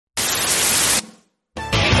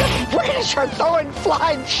British are throwing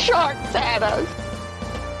flying sharks at us.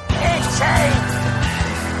 It's a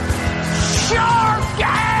shark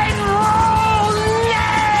and roll.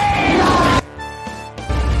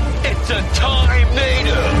 It's a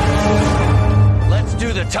time-nator. Let's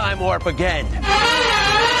do the time warp again.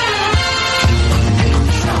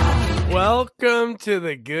 Welcome to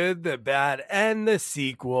The Good, the Bad, and the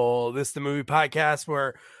Sequel. This is the movie podcast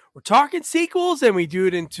where we're talking sequels and we do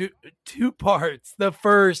it in two parts. The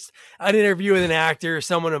first, an interview with an actor,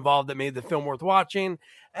 someone involved that made the film worth watching.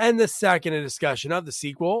 And the second, a discussion of the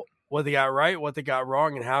sequel, what they got right, what they got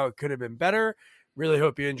wrong, and how it could have been better. Really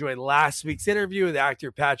hope you enjoyed last week's interview with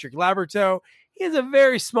actor Patrick Laberto. He has a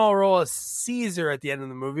very small role as Caesar at the end of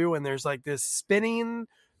the movie when there's like this spinning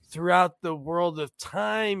throughout the world of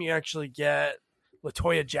time. You actually get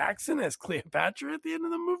LaToya Jackson as Cleopatra at the end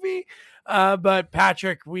of the movie. But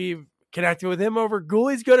Patrick, we've connected with him over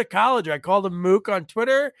Ghoulies Go to College. I called him Mook on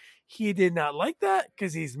Twitter. He did not like that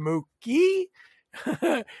because he's Mookie.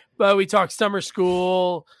 But we talked summer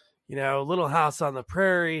school, Little House on the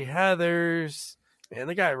Prairie, Heathers. Man,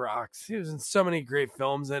 the guy rocks. He was in so many great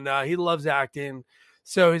films, and he loves acting.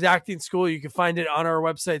 So his acting school, you can find it on our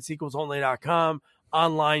website, sequelsonly.com.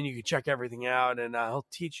 Online, you can check everything out, and he'll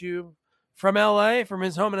teach you from LA, from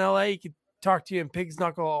his home in LA. He could talk to you in Pigs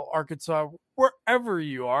Knuckle, Arkansas, wherever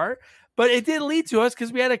you are. But it did lead to us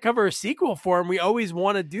because we had to cover a sequel for him. We always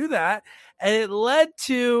want to do that. And it led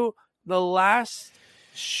to the last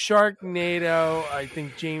Sharknado. I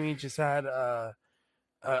think Jamie just had a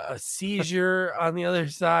seizure on the other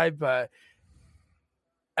side,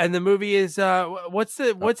 and the movie is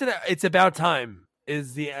It's About Time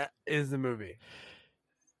is the movie.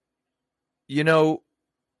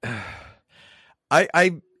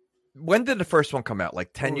 I when did the first one come out?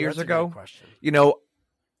 Like 10 years ago?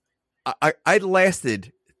 I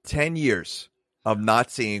lasted 10 years of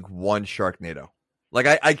not seeing one Sharknado.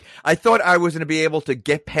 Like I thought I was going to be able to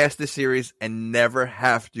get past this series and never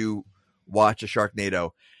have to watch a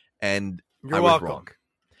Sharknado, and You're I was welcome. wrong.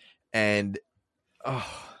 And a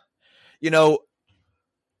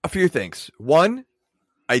few things. One,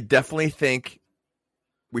 I definitely think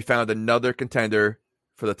we found another contender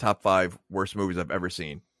for the top 5 worst movies I've ever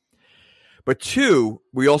seen. But 2,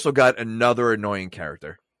 we also got another annoying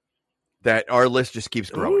character that our list just keeps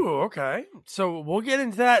growing. Ooh, okay. So we'll get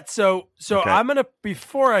into that. So Okay. I'm going to,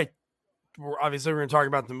 obviously we're going to talk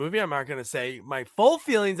about the movie. I'm not going to say my full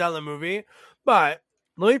feelings on the movie, but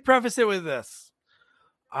let me preface it with this.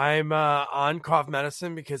 I'm on cough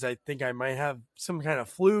medicine because I think I might have some kind of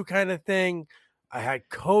flu kind of thing. I had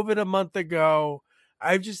COVID a month ago.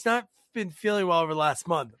 I've just not been feeling well over the last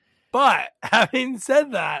month. But having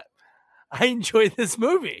said that, I enjoyed this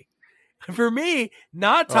movie. For me,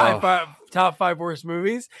 not top five worst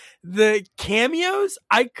movies. The cameos,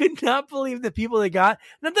 I could not believe the people they got.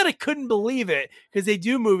 Not that I couldn't believe it, because they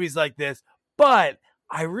do movies like this, but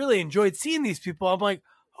I really enjoyed seeing these people. I'm like,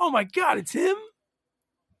 oh my God, it's him?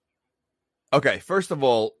 Okay, first of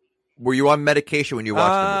all, were you on medication when you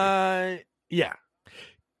watched the movie? Yeah.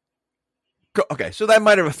 Okay, so that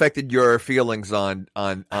might have affected your feelings on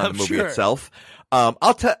the movie sure. itself.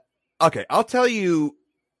 I'll tell you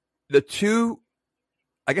the two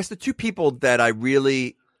people that I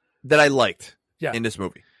liked in this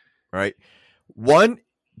movie. Right, one,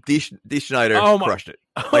 Dee Schneider crushed it.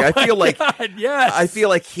 Like, I feel like God, yes. I feel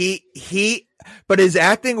like he, but his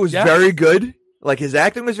acting was very good. Like, his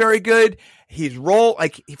acting was very good. His role,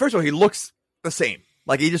 first of all, he looks the same.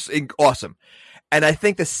 Like, he just awesome. And I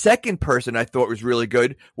think the second person I thought was really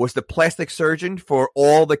good was the plastic surgeon for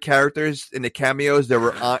all the characters in the cameos that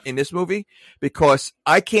were in this movie, because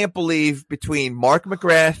I can't believe between Mark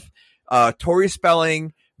McGrath, Tori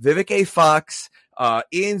Spelling, Vivica A. Fox,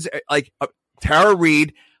 Tara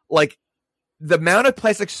Reid, the amount of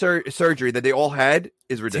plastic surgery that they all had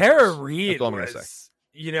is ridiculous. Tara Reid That's all I'm going to say.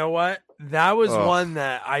 You know what? That was one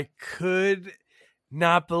that I could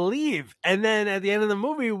not believe. And then at the end of the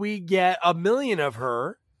movie, we get 1 million of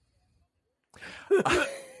her.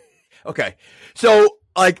 Okay. So,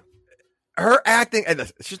 her acting, and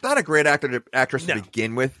she's not a great actress to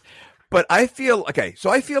begin with, but I feel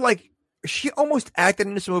like she almost acted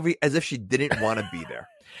in this movie as if she didn't want to be there.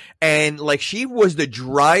 And she was the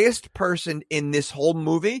driest person in this whole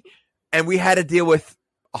movie, and we had to deal with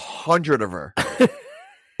 100 of her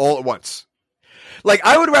all at once.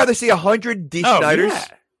 I would rather see 100 Dee Schneiders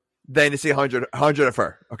than to see 100 of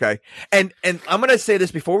her. Okay. And I'm going to say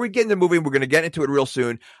this before we get into the movie, and we're going to get into it real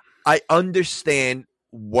soon. I understand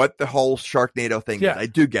what the whole Sharknado thing Yeah. is. I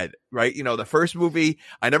do get it, right? The first movie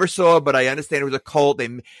I never saw, but I understand it was a cult.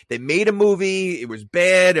 They made a movie. It was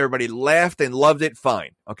bad. Everybody laughed and loved it.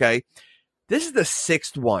 Fine. Okay. This is the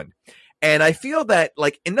sixth one. And I feel that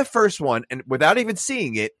like in the first one, and without even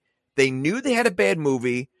seeing it, they knew they had a bad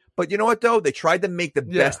movie, but you know what though? They tried to make the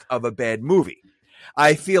best of a bad movie.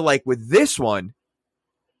 I feel like with this one,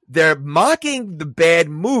 they're mocking the bad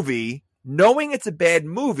movie, knowing it's a bad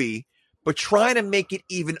movie, but trying to make it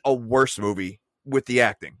even a worse movie with the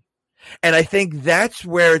acting. And I think that's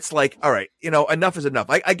where it's like, all right, enough is enough.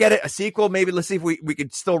 I get it. A sequel, maybe let's see if we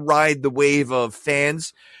could still ride the wave of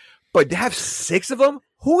fans. But to have 6 of them,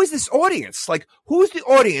 who is this audience? Like, who is the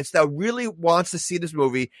audience that really wants to see this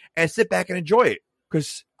movie and sit back and enjoy it?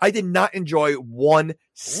 Because I did not enjoy 1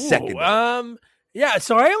 second. Yeah,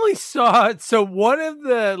 so I only saw so one of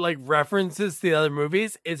the like references to the other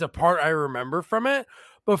movies is a part I remember from it.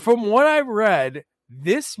 But from what I've read,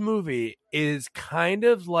 this movie is kind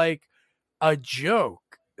of like a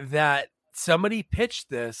joke that somebody pitched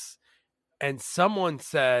this and someone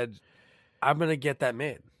said, I'm going to get that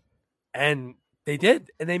made. And they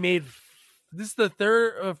did. And they made this is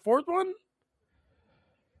the fourth one?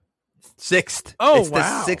 6th. Oh, it's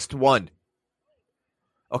wow. The 6th one.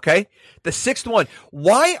 Okay? The 6th one.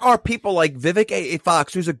 Why are people like Vivica A.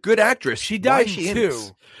 Fox, who's a good actress? She died in in 2.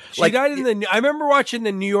 She Like, died in the. I remember watching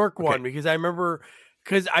the New York one Okay. because I remember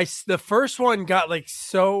the first one got like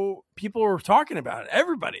so people were talking about it.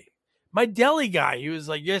 Everybody, my deli guy, he was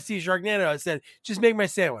like, "Yes, see Sharknado." I said, "Just make my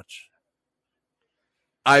sandwich."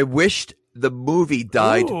 I wished the movie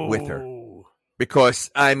died with her. Because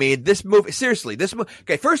I mean, this movie. Seriously, this movie.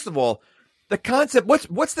 Okay, first of all, the concept. What's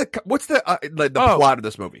the plot of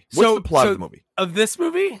this movie? What's the plot of the movie? Of this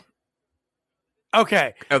movie?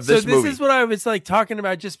 Okay, Of this movie. This is what I was like talking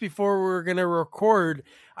about just before we were gonna record.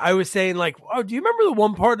 I was saying like, oh, do you remember the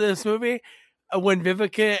one part of this movie when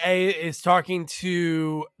Vivica A is talking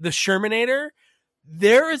to the Shermanator?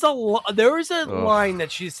 There is a line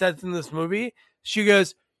that she says in this movie. She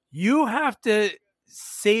goes, "You have to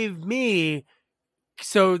save me."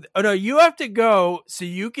 You have to go so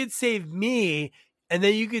you could save me, and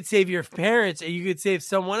then you could save your parents, and you could save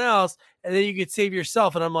someone else, and then you could save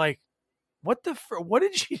yourself. And I'm like, what what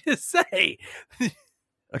did she just say?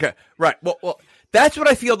 Okay, right. Well, that's what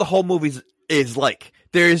I feel the whole movie is like.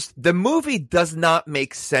 The movie does not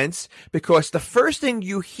make sense because the first thing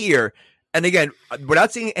you hear, and again,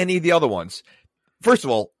 without seeing any of the other ones, first of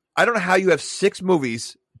all, I don't know how you have 6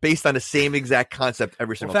 movies based on the same exact concept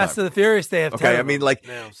every single time. Fast and the Furious, they have 10 okay. I of mean, them like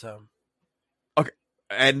now, so. Okay,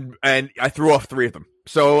 and I threw off 3 of them.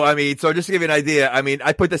 So I mean, just to give you an idea, I mean,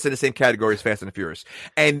 I put this in the same category as Fast and the Furious,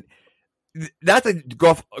 and not to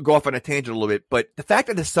go off on a tangent a little bit, but the fact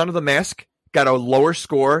that the Son of the Mask got a lower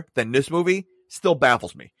score than this movie still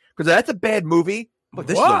baffles me because that's a bad movie, but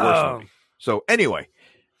this is a worse movie. So anyway,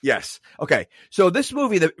 yes, okay. So this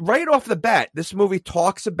movie, right off the bat, this movie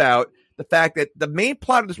talks about the fact that the main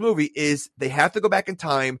plot of this movie is they have to go back in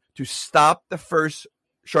time to stop the first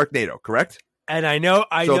Sharknado, correct? And I know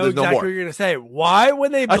exactly what you're going to say. Why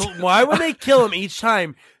when they kill him each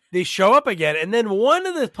time, they show up again, and then one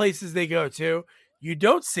of the places they go to, you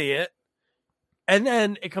don't see it, and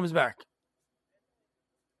then it comes back.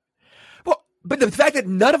 Well, but the fact that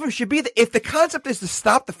none of them should be if the concept is to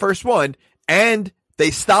stop the first one, and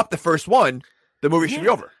they stop the first one, the movie should be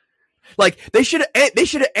over. Like they should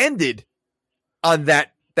have ended on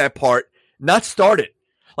that part, not started.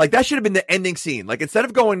 Like that should have been the ending scene. Like instead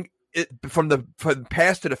of going from the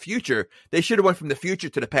past to the future, they should have went from the future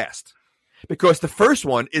to the past. Because the first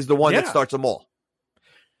one is the one that starts them all.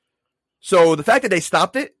 So the fact that they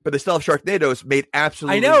stopped it, but they still have Sharknadoes made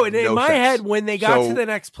absolutely no sense. I know, and in my head, when they got to the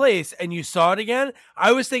next place and you saw it again,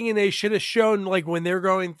 I was thinking they should have shown, like, when they're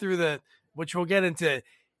going through which we'll get into,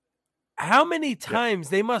 how many times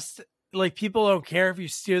they must, like, people don't care if you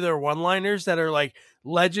steal their one-liners that are, like,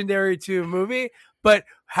 legendary to a movie, but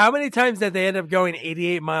how many times that they end up going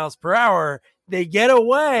 88 miles per hour, they get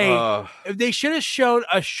away. They should have shown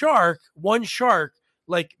one shark,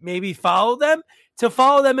 like, maybe follow them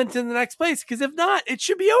into the next place. Because if not, it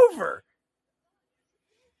should be over.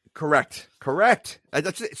 Correct.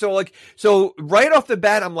 That's it. So right off the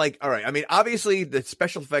bat, I'm like, all right. I mean, obviously the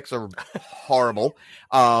special effects are horrible.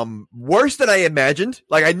 Worse than I imagined.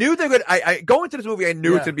 Like I knew I go into this movie. I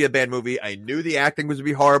knew it's going to be a bad movie. I knew the acting was going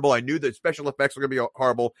to be horrible. I knew the special effects were going to be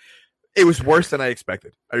horrible. It was worse than I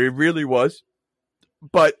expected. I mean, it really was.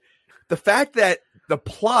 But the fact that the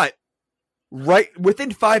plot right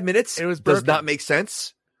within 5 minutes does not make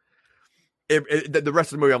sense. the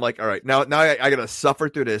rest of the movie, I'm like, all right, now I gotta suffer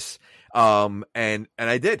through this. And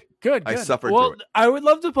I did. Good. I suffered through it. I would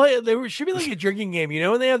love to play it. There should be like a drinking game. You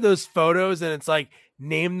know when they have those photos and it's like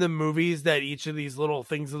name the movies that each of these little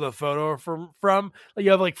things of the photo are from. Like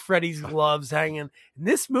you have like Freddy's gloves hanging. And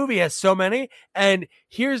this movie has so many. And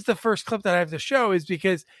here's the first clip that I have to show is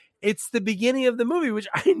because it's the beginning of the movie, which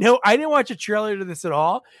I know I didn't watch a trailer to this at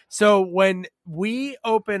all. So when we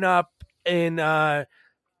open up in with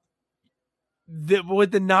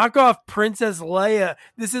the knockoff Princess Leia,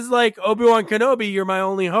 this is like Obi-Wan Kenobi, you're my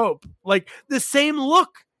only hope. Like the same look,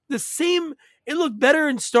 it looked better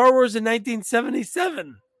in Star Wars in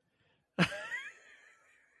 1977.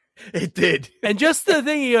 It did. And just the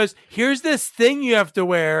thing, he goes, here's this thing you have to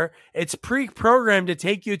wear. It's pre-programmed to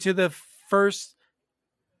take you to the first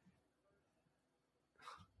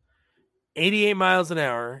 88 miles an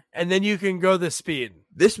hour, and then you can go the speed.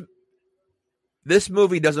 This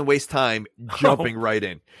movie doesn't waste time jumping right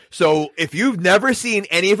in. So if you've never seen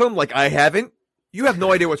any of them, like I haven't, you have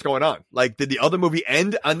no idea what's going on. Like, did the other movie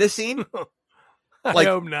end on this scene? I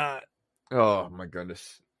hope not. Oh my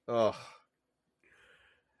goodness. Oh.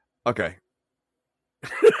 Okay.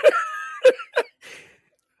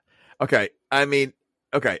 Okay. I mean,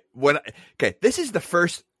 okay. This is the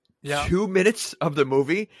first 2 minutes of the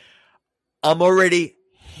movie. I'm already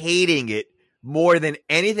hating it more than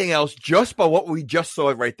anything else just by what we just saw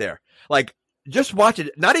right there. Like, just watch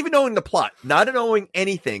it, not even knowing the plot, not knowing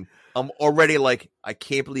anything. I'm already like, I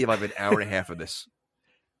can't believe I have an hour and a half of this.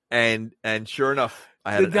 And sure enough,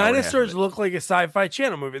 I had the dinosaurs look like a Sci-Fi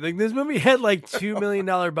Channel movie. Like this movie had like $2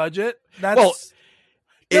 million budget. That's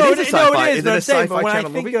it is a sci-fi. It is. Is it a Sci-Fi Sci-Fi when Channel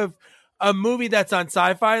I think movie? of a movie that's on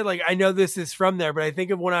Sci-Fi, like I know this is from there, but I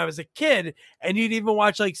think of when I was a kid, and you'd even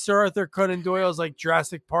watch like Sir Arthur Conan Doyle's like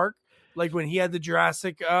Jurassic Park, like when he had the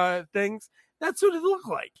Jurassic things. That's what it looked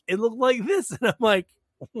like. It looked like this, and I'm like,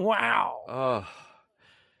 wow. Oh,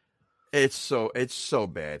 it's so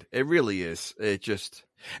bad. It really is. It just,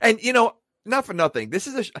 and not for nothing. This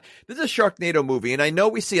is a Sharknado movie, and I know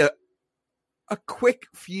we see a quick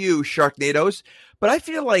few Sharknados, but I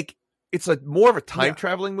feel like it's more of a time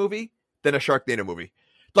traveling movie than a Sharknado movie.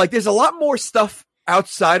 Like there's a lot more stuff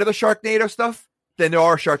outside of the Sharknado stuff than there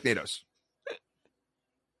are Sharknados.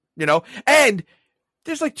 And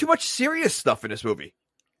there's like too much serious stuff in this movie.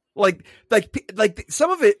 Like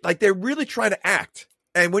some of it, like they're really trying to act.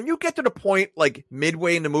 And when you get to the point, like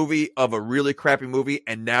midway in the movie of a really crappy movie,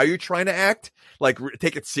 and now you're trying to act, like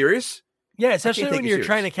take it serious. Yeah, especially when you're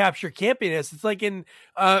trying to capture campiness. It's like in,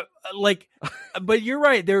 but you're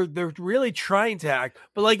right. They're really trying to act.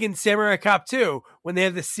 But like in Samurai Cop 2, when they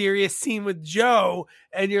have the serious scene with Joe,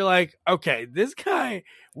 and you're like, okay, this guy,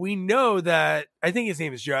 we know that. I think his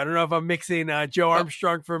name is Joe. I don't know if I'm mixing Joe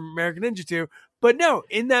Armstrong from American Ninja 2. But no,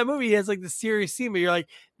 in that movie, he has like the serious scene, but you're like,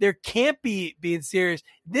 there can't be being serious.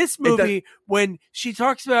 This movie, when she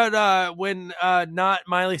talks about when not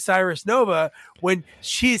Miley Cyrus Nova, when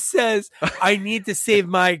she says, I need to save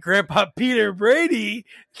my grandpa Peter Brady,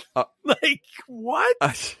 like,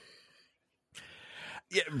 what?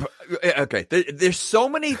 Yeah, okay. There's so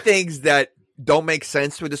many things that don't make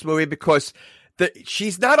sense with this movie because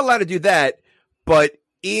she's not allowed to do that, but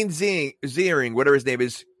Ian Ziering, whatever his name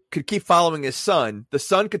is, could keep following his son. The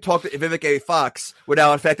son could talk to Vivica Fox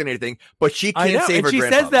without affecting anything, but she can't save her grandfather.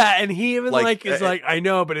 She says that, and he even is like, I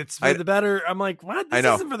know, but it's for the better. I'm like, what? This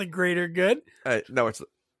isn't for the greater good. No, it's.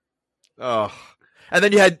 Oh, and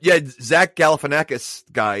then you had Zach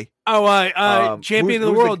Galifianakis guy. Oh, champion of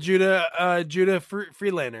the world, Judah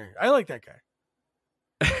Friedlander. I like that guy.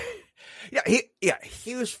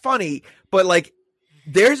 he was funny, but like.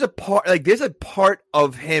 There's a part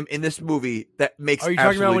of him in this movie that makes. Are you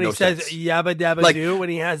talking about when he sense. says "yabba dabba do" when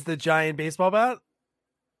he has the giant baseball bat?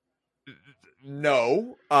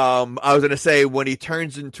 No, I was gonna say when he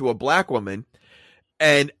turns into a black woman,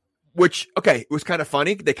 and it was kind of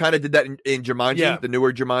funny. They kind of did that in Jumanji, the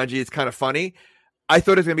newer Jumanji. It's kind of funny. I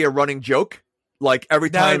thought it was gonna be a running joke, like every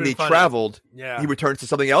time he traveled, he returns to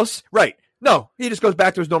something else, right? No, he just goes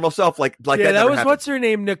back to his normal self. Like that was happened. What's her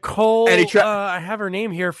name? Nicole. And I have her name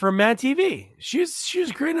here from Mad TV. She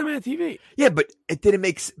was great on Mad TV. Yeah, but it didn't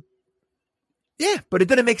make. Yeah, but it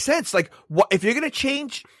didn't make sense. Like, what if you're gonna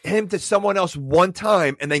change him to someone else one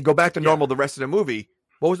time and then go back to normal the rest of the movie?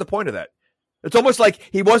 What was the point of that? It's almost like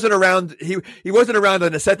he wasn't around. He wasn't around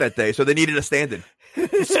on the set that day, so they needed a stand-in. No,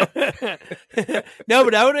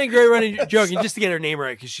 but that would be a great running joke, and just to get her name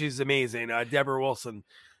right because she's amazing, Deborah Wilson.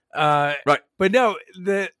 Right, but no,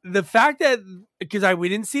 the fact that because we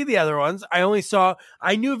didn't see the other ones, I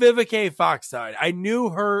knew Vivica Fox died. I knew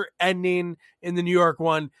her ending in the New York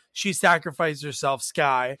one. She sacrificed herself,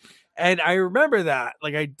 Sky, And I remember that.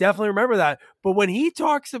 Like, I definitely remember that. But when he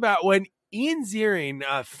talks about when Ian Ziering,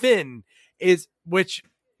 Finn, which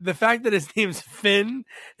the fact that his name's Finn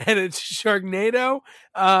and it's Sharknado,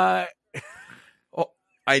 I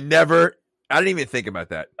didn't even think about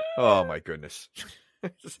that. Oh my goodness.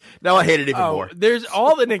 Now I hate it even more. There's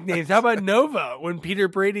all the nicknames. How about Nova? When Peter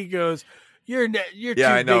Brady goes, you're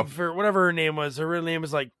too big for whatever her name was. Her real name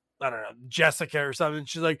was like, I don't know, Jessica or something.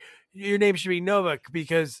 She's like, your name should be Nova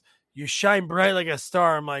because you shine bright like a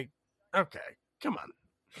star. I'm like, okay, come on.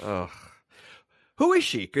 Oh, who is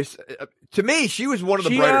she? Because to me, she was one of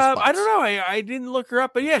the brighter spots. I don't know. I didn't look her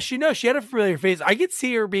up, but yeah, she had a familiar face. I could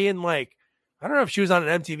see her being like, I don't know if she was on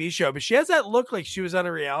an MTV show, but she has that look like she was on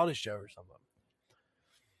a reality show or something.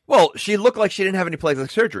 Well, she looked like she didn't have any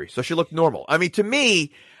plastic surgery, so she looked normal. I mean, to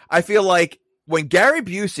me, I feel like when Gary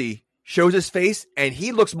Busey shows his face and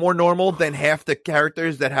he looks more normal than half the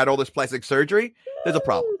characters that had all this plastic surgery, there's a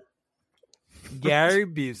problem. Gary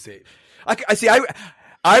Busey. I see.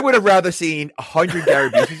 I would have rather seen 100 Gary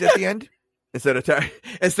Buseys at the end instead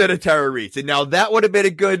of Tara Reid. And now that would have been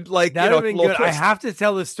a good, like, that would have been good. Twist. I have to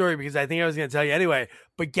tell this story because I think I was going to tell you anyway.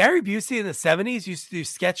 But Gary Busey in the 70s used to do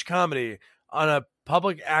sketch comedy on a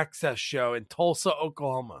public access show in Tulsa,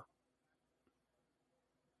 Oklahoma.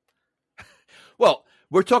 Well,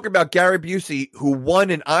 we're talking about Gary Busey, who won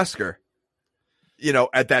an Oscar,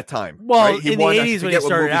 at that time. Well, right? in the 80s when he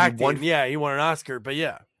started acting, he won an Oscar, but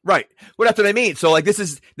yeah. Right. Well, that's what I mean. So, like, this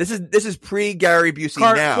is pre Gary Busey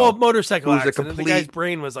now. Well, motorcycle accident. The guy's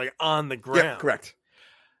brain was like on the ground. Yeah, correct.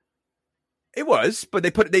 It was, but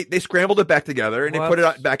they scrambled it back together and they put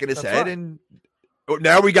it back in his head, and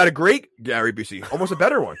now we got a great Gary Busey, almost a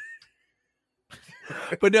better one.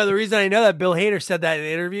 But no, the reason I know that Bill Hader said that in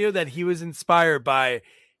an interview that he was inspired by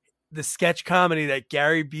the sketch comedy that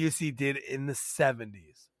Gary Busey did in the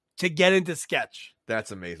 70s to get into sketch. That's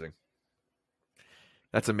amazing.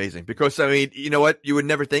 That's amazing because, I mean, you know what? You would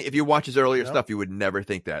never think, if you watch his earlier stuff, you would never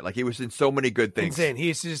think that. Like, he was in so many good things. Insane. He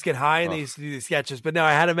used to just get high and they used to do these sketches. But no,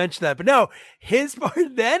 I had to mention that. But no, his part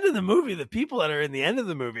at the end of the movie, the people that are in the end of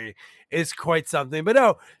the movie is quite something. But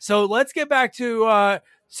no, so let's get back to,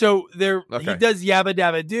 he does Yabba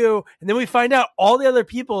Dabba Doo. And then we find out all the other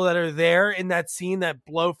people that are there in that scene that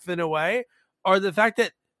blow Finn away are the fact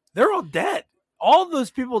that they're all dead. All of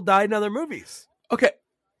those people died in other movies. Okay.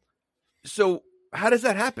 So, how does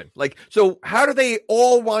that happen? Like, so how do they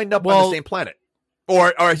all wind up on the same planet?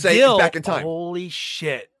 Or say Gil, back in time? Holy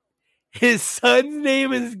shit. His son's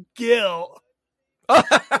name is Gil.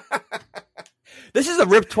 This is a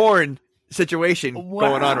Rip Torn situation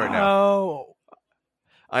going on right now.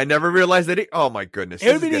 I never realized that oh my goodness. It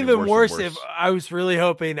would have been even worse if I was really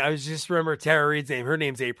hoping, I was just remember Tara Reid's name. Her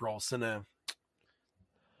name's April. So no.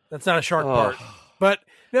 That's not a shark part. But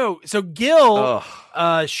no, so Gil,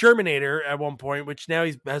 Shermanator at one point, which now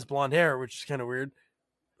he has blonde hair, which is kind of weird.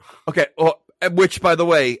 Okay, well, which, by the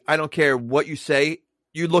way, I don't care what you say.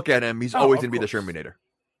 You look at him, he's always going to be the Shermanator.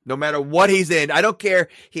 No matter what he's in. I don't care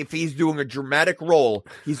if he's doing a dramatic role.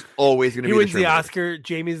 He's always going to be the Shermanator. He wins the Oscar.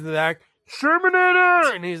 Jamie's in the back.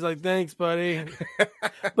 Shermanator! And he's like, thanks, buddy.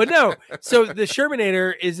 But no, so the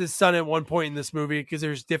Shermanator is his son at one point in this movie because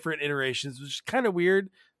there's different iterations, which is kind of weird.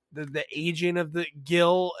 The aging of the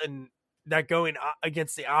Gil and that going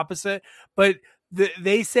against the opposite. But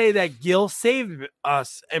they say that Gil saved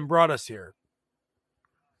us and brought us here.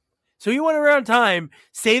 So he went around time,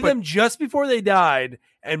 saved them just before they died,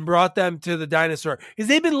 and brought them to the dinosaur. Because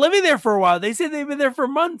they've been living there for a while. They said they've been there for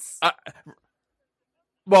months.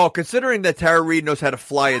 Well, considering that Tara Reid knows how to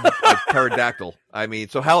fly a pterodactyl, I mean,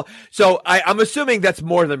 I'm assuming that's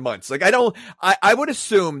more than months. Like, I would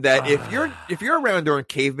assume that if you're around during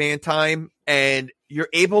caveman time and you're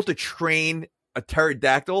able to train a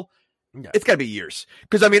pterodactyl, it's got to be years.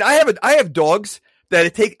 Because I mean, I have dogs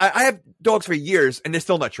that I have dogs for years and they're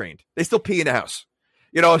still not trained. They still pee in the house.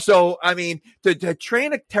 So I mean, to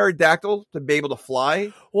train a pterodactyl to be able to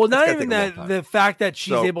fly. Well, not even that. The fact that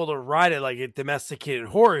she's able to ride it like a domesticated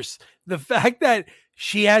horse. The fact that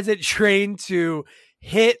she has it trained to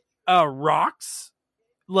hit rocks,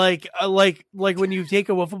 like when you take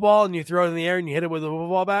a wiffle ball and you throw it in the air and you hit it with a wiffle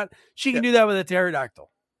ball bat. She can do that with a pterodactyl.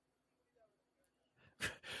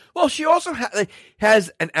 Well, she also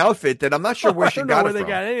has an outfit that I'm not sure where she got it from. They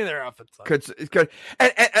got any of their outfits.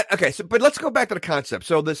 Okay, but let's go back to the concept.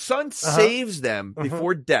 So the son saves them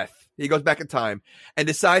before death. He goes back in time and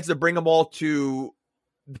decides to bring them all to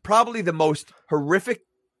probably the most horrific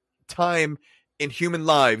time in human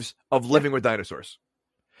lives of living with dinosaurs.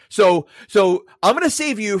 So I'm going to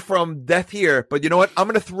save you from death here, but you know what? I'm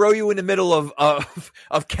going to throw you in the middle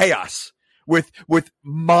of chaos with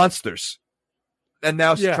monsters. and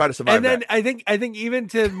now try to survive. And then I think even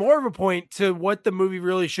to more of a point to what the movie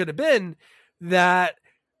really should have been, that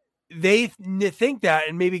they think that,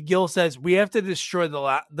 and maybe Gil says we have to destroy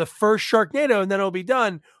the first Sharknado and then it'll be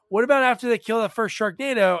done. What about after they kill the first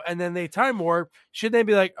Sharknado and then they time warp? Should they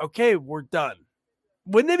be like, okay, we're done?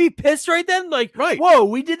 Wouldn't they be pissed right then? Like, right. Whoa,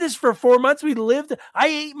 we did this for 4 months. We lived. I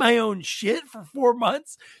ate my own shit for 4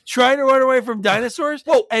 months trying to run away from dinosaurs.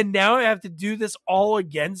 Whoa. And now I have to do this all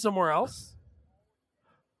again somewhere else.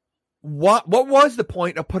 What was the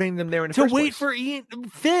point of putting them there in the first wait place? for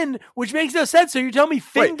Finn, which makes no sense. So you're telling me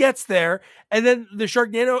Finn gets there and then the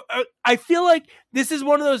Sharknado. I feel like this is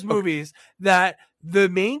one of those movies that the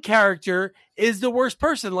main character is the worst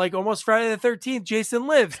person, like almost Friday the 13th, Jason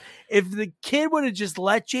Lives. If the kid would have just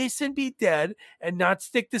let Jason be dead and not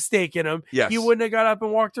stick the stake in him, he wouldn't have got up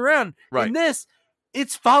and walked around. Right. In this,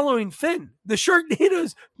 it's following Finn. The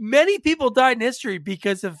Sharknadoes, many people died in history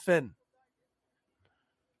because of Finn.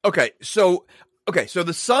 Okay, so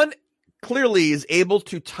the son clearly is able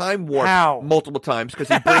to time warp multiple times because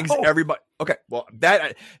he brings everybody. Okay, well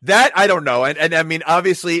that I don't know, and I mean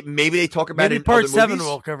obviously maybe they talk about maybe it in part other 7 movies.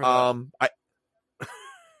 will cover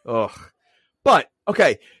that. But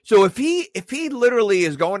okay, so if he literally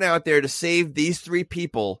is going out there to save these 3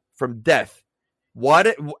 people from death,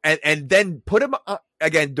 and then put him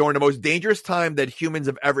again during the most dangerous time that humans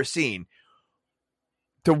have ever seen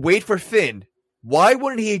to wait for Finn. Why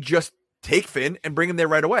wouldn't he just take Finn and bring him there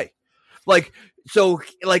right away? Like, so,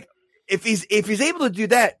 like, if he's able to do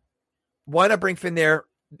that, why not bring Finn there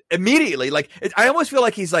immediately? Like, I almost feel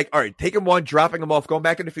like he's like, all right, taking one, dropping him off, going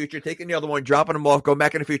back in the future, taking the other one, dropping him off, going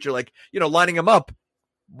back in the future, like, lining him up.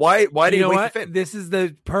 Why did he wait for Finn? This is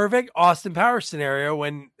the perfect Austin Powers scenario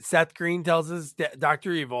when Seth Green tells his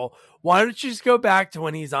Dr. Evil, why don't you just go back to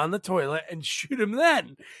when he's on the toilet and shoot him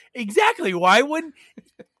then? Exactly. Why wouldn't...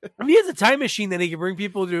 I mean, he has a time machine that he can bring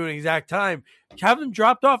people to an exact time. Have them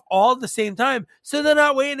dropped off all at the same time, so they're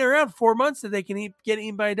not waiting around 4 months that they can get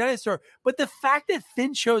eaten by a dinosaur. But the fact that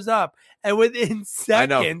Finn shows up and within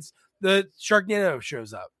seconds the Sharknado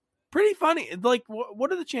shows up, pretty funny. Like,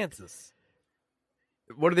 what are the chances?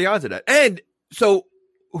 What are the odds of that? And so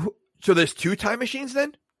there's 2 time machines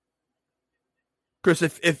then? Because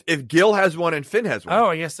if Gil has one and Finn has one,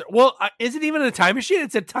 I guess so. Well, is it even a time machine?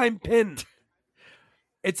 It's a time pin.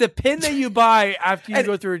 It's a pin that you buy after you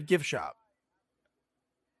go through a gift shop.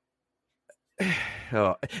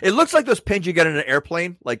 It looks like those pins you get in an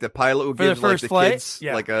airplane, like the pilot who gives like the kids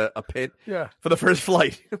like a pin for the first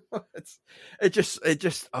flight. it just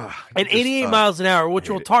and 88 miles an hour, which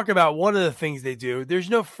we'll talk about. One of the things they do.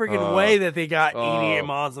 There's no friggin' way that they got 88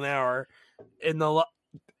 miles an hour in the.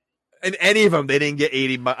 In any of them, they didn't get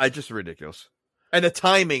 80 miles. It's just ridiculous. And their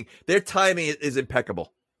timing is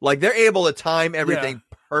impeccable. Like they're able to time everything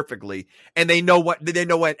perfectly, and they know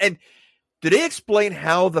when. And do they explain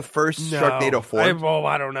how the first Sharknado formed?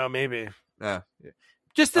 I don't know. Maybe. Yeah.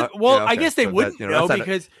 I guess they wouldn't know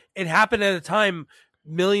because it happened at a time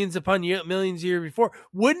millions upon millions years before.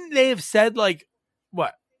 Wouldn't they have said like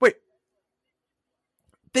what? Wait,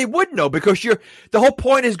 they would know because the whole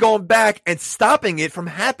point is going back and stopping it from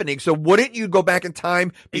happening. So wouldn't you go back in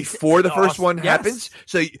time before the first one happens?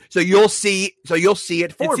 So you'll see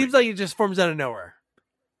it forming. It seems like it just forms out of nowhere.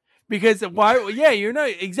 Because why? Yeah, you're not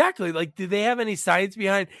exactly like. Do they have any science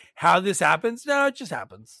behind how this happens? No, it just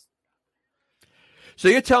happens. So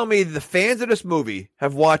you're telling me the fans of this movie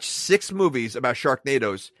have watched 6 movies about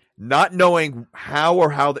Sharknadoes, not knowing how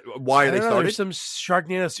or why they started? There's some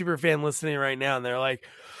Sharknado super fan listening right now, and they're like,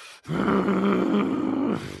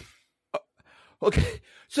 okay.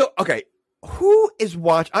 So who is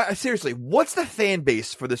watching? Seriously, what's the fan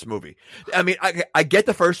base for this movie? I mean, I get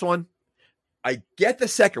the first one. I get the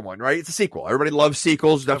second one, right? It's a sequel. Everybody loves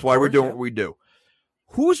sequels. That's why we're doing what we do.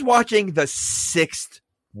 Who's watching the 6th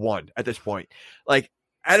one at this point? Like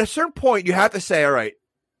at a certain point, you have to say, all right,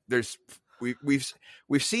 we've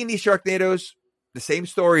seen these Sharknadoes, the same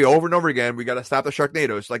story over and over again. We got to stop the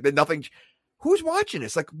Sharknadoes. Like nothing. Who's watching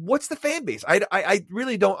this? Like, what's the fan base? I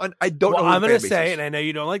really don't. I don't know. Who I'm going to say, and I know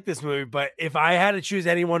you don't like this movie, but if I had to choose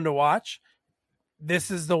anyone to watch,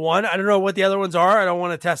 this is the one. I don't know what the other ones are. I don't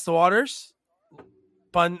want to test the waters.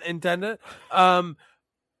 Pun intended. But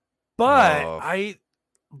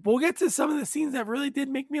we'll get to some of the scenes that really did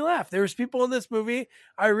make me laugh. There was people in this movie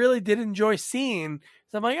I really did enjoy seeing.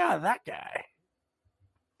 So I'm like, that guy.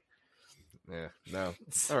 Yeah, no.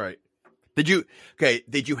 All right. Did you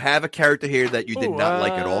have a character here that you did not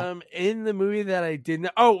like at all? In the movie that I didn't.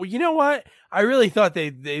 Oh, you know what? I really thought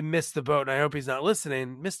they missed the boat, and I hope he's not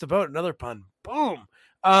listening. Missed the boat, another pun. Boom.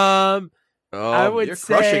 I would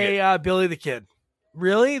say Billy the Kid.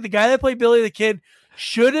 Really? The guy that played Billy the Kid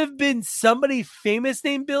should have been somebody famous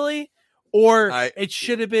named Billy, or it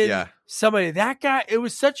should have been somebody. That guy, it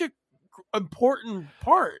was such a important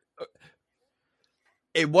part.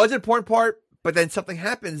 It was an important part, but then something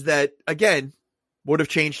happens that, again, would have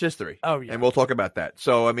changed history. Oh, yeah. And we'll talk about that.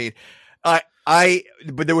 So, I mean,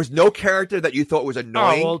 but there was no character that you thought was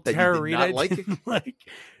annoying that you did not like.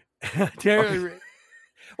 Tara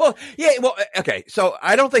Well, yeah, well, okay. So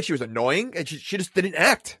I don't think she was annoying, and she just didn't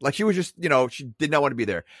act like she was just, she did not want to be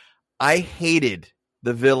there. I hated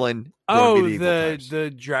the villain.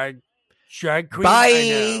 The drag queen. Bye.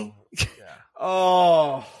 I know. Yeah.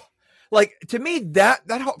 Oh, like to me that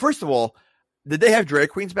first of all, did they have drag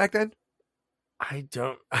queens back then? I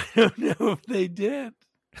don't know if they did.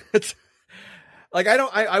 Like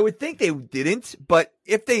I would think they didn't, but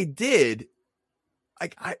if they did,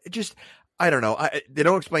 I don't know. They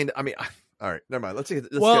don't explain. I mean, all right, never mind. Let's get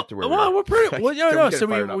to where we're pretty. Well,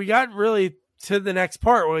 so we got really to the next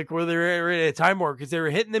part, like where they were at a time warp because they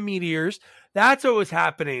were hitting the meteors. That's what was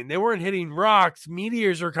happening. They weren't hitting rocks.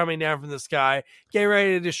 Meteors were coming down from the sky, getting ready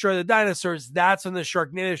to destroy the dinosaurs. That's when the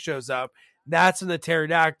Sharknado shows up. That's when the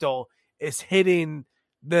pterodactyl is hitting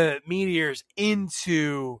the meteors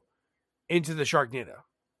into the Sharknado.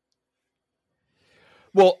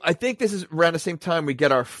 Well, I think this is around the same time we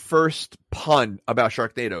get our first pun about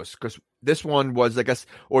Sharknadoes, because this one was, I guess,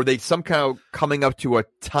 or they somehow coming up to a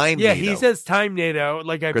time. Yeah, he says time NATO,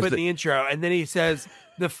 like I put in the intro, and then he says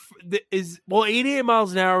 88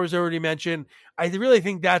 miles an hour was already mentioned. I really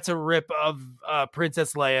think that's a rip of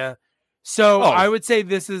Princess Leia. So I would say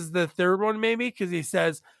this is the third one, maybe, because he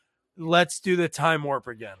says, "Let's do the time warp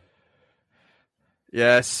again."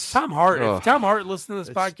 Yes, Tom Hart. If Tom Hart listened to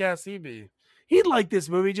this podcast, he'd like this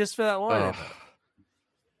movie just for that line.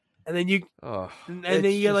 And then you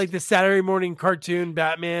get like the Saturday morning cartoon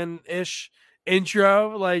Batman-ish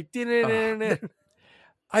intro, like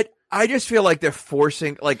I just feel like they're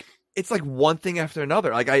forcing, like it's like one thing after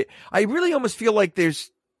another. Like I really almost feel like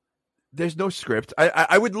there's no script.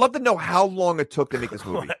 I would love to know how long it took to make this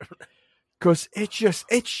movie, because it's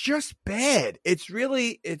just bad.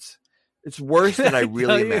 It's worse than I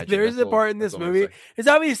really imagined. There's a part in this movie. It's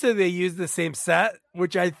obviously they used the same set,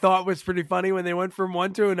 which I thought was pretty funny when they went from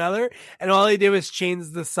one to another. And all they did was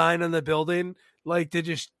change the sign on the building, like to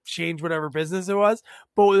just change whatever business it was.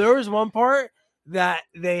 But there was one part that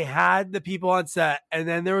they had the people on set. And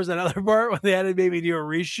then there was another part where they had to maybe do a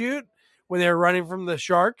reshoot when they were running from the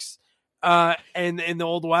sharks in the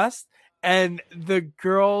Old West. And the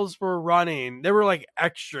girls were running. They were like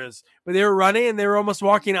extras, but they were running and they were almost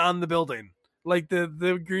walking on the building. Like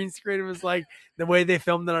the green screen was like the way they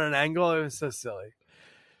filmed it on an angle. It was so silly.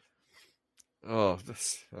 Oh,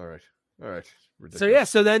 that's all right. All right.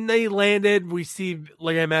 Ridiculous. So then they landed. We see,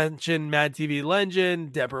 like I mentioned, Mad TV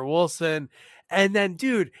legend, Deborah Wilson. And then,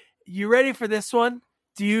 dude, you ready for this one?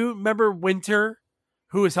 Do you remember Winter,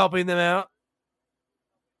 who was helping them out?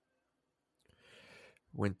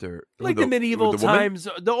 Winter, like the medieval times,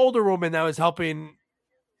 the older woman that was helping.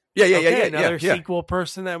 Yeah. Another sequel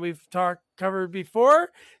person that we've covered before.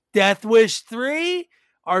 Death Wish 3.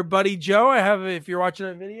 Our buddy Joe. I have, if you're watching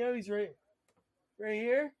that video, he's right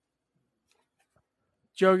here.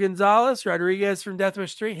 Joe Gonzalez Rodriguez from Death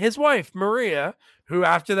Wish 3. His wife Maria, who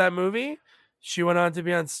after that movie, she went on to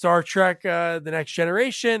be on Star Trek: The Next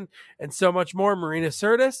Generation and so much more. Marina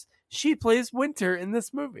Sirtis. She plays Winter in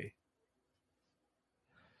this movie.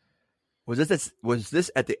 Was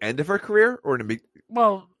this at the end of her career or in the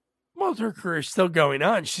Well, her career's still going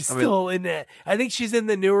on. She's still in it. I think she's in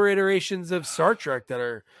the newer iterations of Star Trek that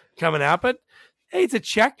are coming out. But hey, it's a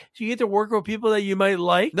check. You get to work with people that you might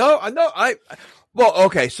like.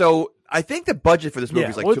 Okay. So I think the budget for this movie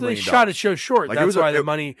is like $2 million. They shot it so short. Like that's why the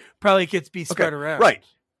money probably gets spread around. Right.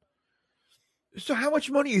 So how much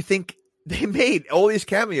money do you think they made? All these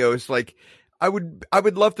cameos. Like I would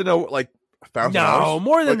love to know. Like. No,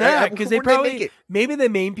 more than that, because they probably maybe the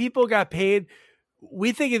main people got paid.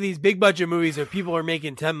 We think of these big budget movies where people are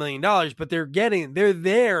making $10 million, but they're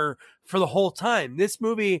there for the whole time. This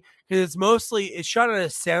movie, because it's shot on a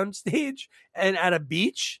soundstage and at a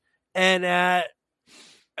beach and at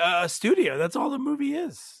a studio. That's all the movie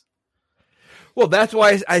is. Well, that's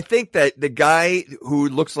why I think that the guy who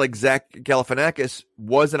looks like Zach Galifianakis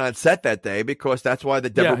wasn't on set that day, because that's why the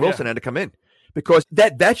Deborah Wilson had to come in. Because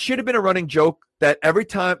that should have been a running joke that every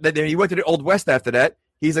time that he went to the Old West after that,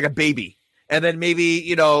 he's like a baby. And then maybe,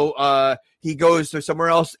 he goes to somewhere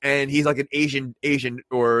else and he's like an Asian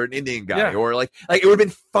or an Indian guy. Or like it would have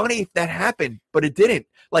been funny if that happened, but it didn't.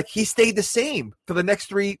 Like he stayed the same for the next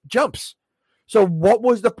 3 jumps. So what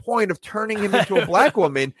was the point of turning him into a black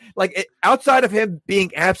woman? Like outside of him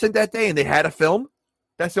being absent that day and they had a film,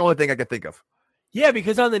 that's the only thing I could think of. Yeah,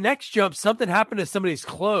 because on the next jump, something happened to somebody's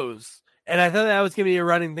clothes. And I thought that was going to be a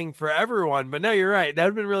running thing for everyone. But no, you're right. That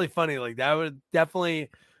would have been really funny. Like, that would definitely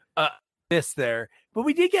miss there. But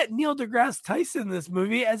we did get Neil deGrasse Tyson in this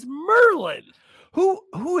movie as Merlin.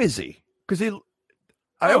 Who is he? Because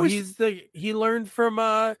he learned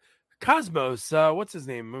from Cosmos. What's his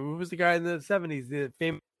name? Who was the guy in the 70s? The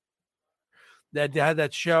famous that had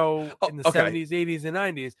that show in the 70s, 80s, and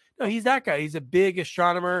 90s. No, he's that guy. He's a big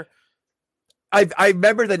astronomer. I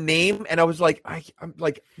remember the name, and I was like, I'm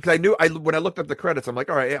like, because when I looked up the credits, I'm like,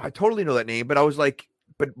 all right, I totally know that name, but I was like,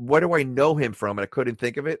 but what do I know him from? And I couldn't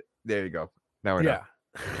think of it. There you go. Now I know.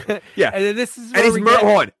 Yeah. And then this is and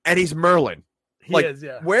he's Merlin. He like, is,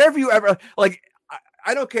 yeah. Wherever you ever like,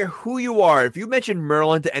 I don't care who you are. If you mention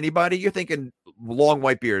Merlin to anybody, you're thinking long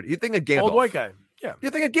white beard. You think of Gandalf, old white guy. Yeah. You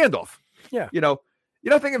think of Gandalf. Yeah. You know. You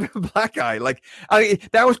don't think of a black guy. Like, I mean,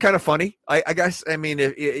 that was kind of funny. I guess, I mean,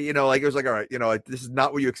 like, it was like, all right, this is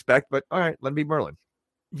not what you expect, but all right, let me be Merlin.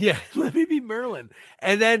 Yeah, let me be Merlin.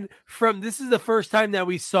 And then this is the first time that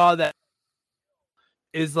we saw that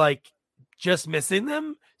is like just missing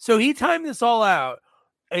them. So he timed this all out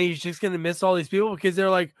and he's just going to miss all these people because they're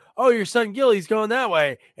like, oh, your son Gil, he's going that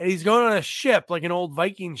way. And he's going on a ship, like an old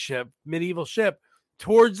Viking ship, medieval ship,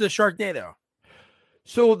 towards the Sharknado.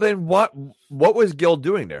 So then what was Gil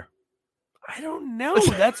doing there? I don't know.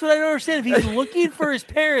 That's what I don't understand. If he's looking for his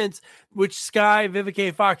parents, which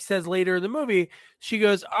Vivica Fox says later in the movie, she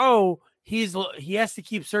goes, oh, he has to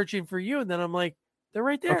keep searching for you. And then I'm like, they're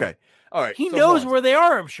right there. Okay. All right. He knows where they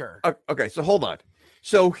are, I'm sure. Okay. So hold on.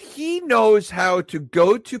 So he knows how to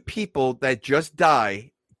go to people that just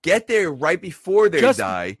die, get there right before they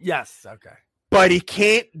die. Yes. Okay. But he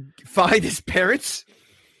can't find his parents.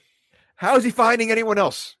 How is he finding anyone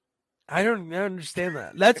else? I don't understand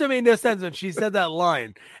that. That's what made no sense when she said that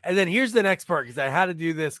line. And then here's the next part because I had to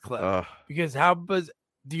do this clip. Because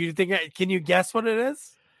do you think? Can you guess what it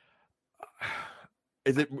is?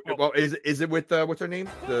 Is it? Well, is it with what's her name?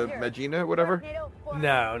 The Magina, whatever.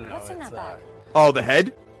 No. What's in that bag? Oh, the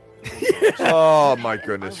head. Oh my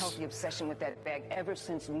goodness! Obsession with that bag ever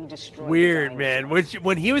since we destroyed weird, man.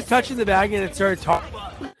 When he was touching the bag and it started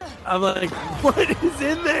talking, I'm like, what is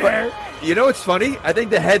in there? But, you know what's funny? I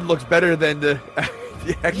think the head looks better than the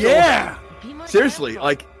actual. Yeah. Seriously,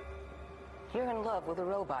 like you're in love with a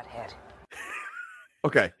robot head.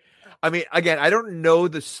 Okay. I mean, again, I don't know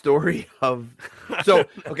the story of. So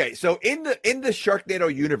okay, so in the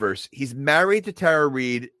Sharknado universe, he's married to Tara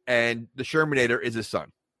Reid, and the Shermanator is his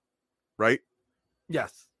son. Right?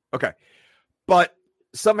 Yes. Okay. But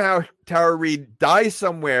somehow Tara Reid dies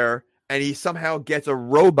somewhere and he somehow gets a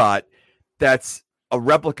robot that's a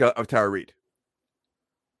replica of Tara Reid.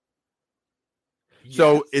 Yes.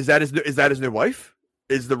 So is that his new wife?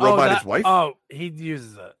 Is the robot his wife? Oh, he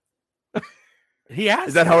uses it. He has.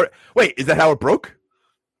 Is that how it broke?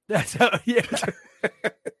 That's how, yeah.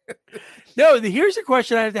 No, here's a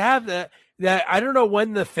question I have to have that I don't know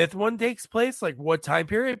when the fifth one takes place, like what time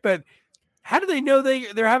period, but how do they know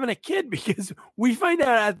they're having a kid? Because we find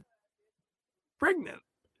out pregnant.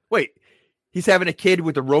 Wait, he's having a kid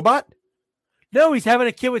with a robot? No, he's having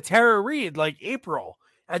a kid with Tara Reid, like April.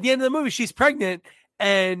 At the end of the movie, she's pregnant,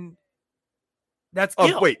 and that's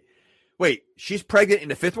Gil. Wait, she's pregnant in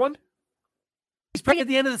the fifth one? She's pregnant at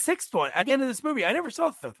the end of the sixth one. At the end of this movie, I never saw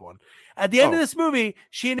the fifth one. At the end of this movie,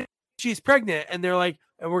 she's pregnant, and they're like,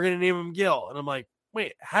 and we're gonna name him Gil. And I'm like,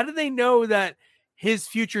 wait, how did they know that his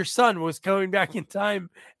future son was coming back in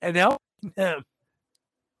time and helping them?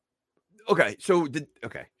 Okay, so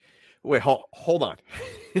wait, hold on.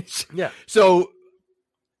 Yeah. So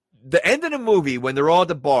the end of the movie when they're all at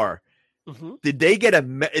the bar, did they get a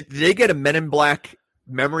Men in Black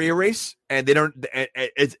memory erase? And they don't.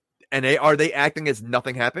 Are they acting as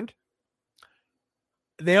nothing happened?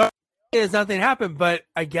 They are as nothing happened, but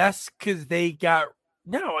I guess because they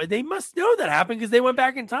must know that happened because they went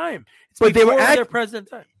back in time. But they were their present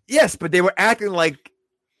time. Yes, but they were acting like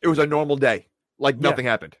it was a normal day, like nothing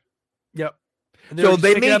happened. Yep. And so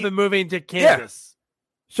they picking up and moving to Kansas.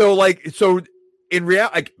 Yeah. So in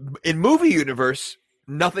in movie universe,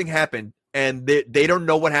 nothing happened, and they don't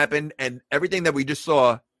know what happened, and everything that we just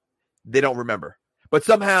saw, they don't remember. But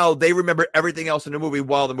somehow they remember everything else in the movie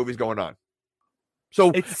while the movie's going on.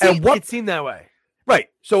 So it seemed that way. Right.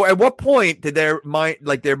 So at what point did their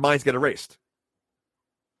minds get erased?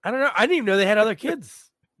 I don't know. I didn't even know they had other kids.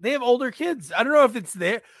 They have older kids. I don't know if it's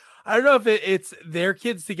it's their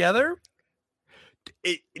kids together.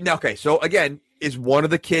 Okay. So again, is one of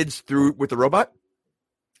the kids through with the robot?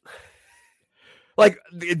 Like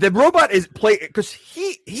the robot is play because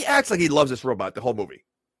he acts like he loves this robot the whole movie,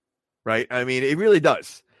 right? I mean, it really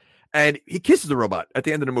does, and he kisses the robot at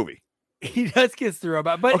the end of the movie. He does kiss the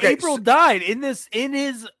robot, but April died in his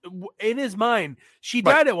mind. She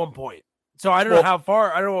died at one point, so I don't know how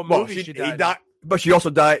far. I don't know what movie she died. But she also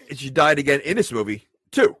died. She died again in this movie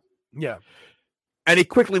too. Yeah, and he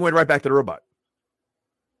quickly went right back to the robot.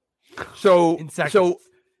 So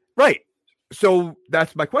right. So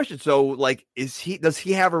that's my question. So like, does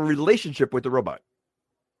he have a relationship with the robot?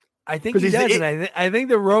 I think he does, and I think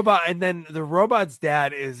the robot, and then the robot's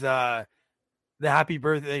dad is the Happy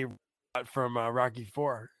Birthday from Rocky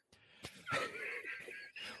IV.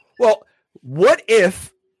 Well, what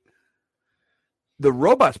if the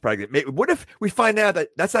robot's pregnant? What if we find out that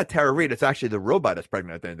that's not Tara Reid? It's actually the robot that's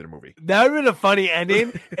pregnant at the end of the movie. That would have been a funny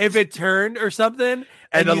ending if it turned or something,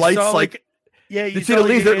 and the lights you see the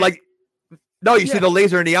laser you see the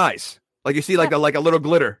laser in the eyes, like you see like a little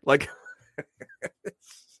glitter, like.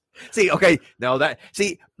 See, okay,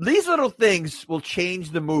 these little things will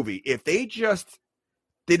change the movie if they just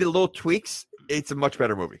did little tweaks. It's a much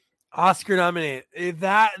better movie. Oscar nominated. If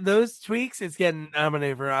those tweaks, it's getting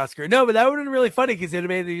nominated for an Oscar. No, but that would have been really funny because it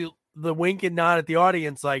made the wink and nod at the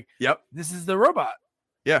audience, like, "Yep, this is the robot."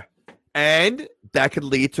 Yeah, and that could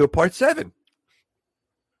lead to a part 7.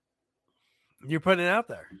 You're putting it out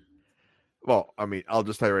there. Well, I mean, I'll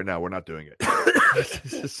just tell you right now, we're not doing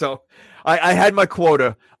it. So, I had my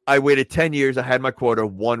quota. I waited 10 years. I had my quota.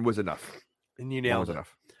 1 was enough, and you nailed it.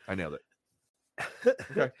 Enough. I nailed it.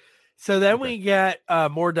 Okay. So then we get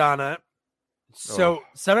more Donna. So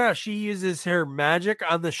somehow she uses her magic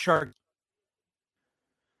on the shark,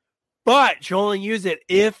 but she'll only use it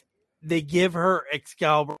if they give her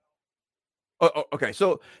Excalibur. Oh, okay.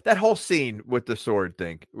 So that whole scene with the sword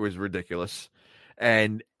thing was ridiculous,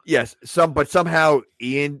 and yes, but somehow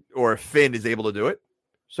Ian or Finn is able to do it.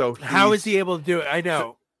 So how is he able to do it? I know.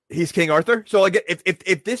 So he's King Arthur. So like,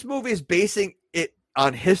 if this movie is basing it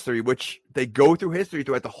on history, which they go through history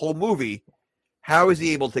throughout the whole movie, how is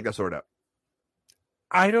he able to take a sword out?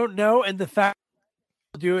 I don't know. And the fact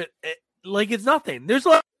do it like it's nothing. There's a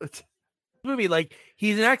lot of movie like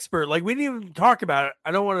he's an expert. Like we didn't even talk about it.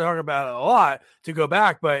 I don't want to talk about it a lot to go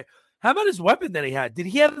back, but how about his weapon that he had? Did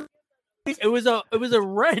he have? It was a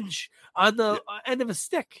wrench on the end of a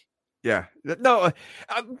stick. Yeah, no,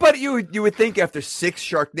 but you would think after 6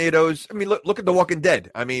 Sharknadoes. I mean, look at The Walking Dead.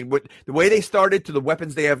 I mean, the way they started to the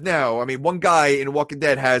weapons they have now. I mean, one guy in Walking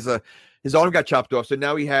Dead has his arm got chopped off, so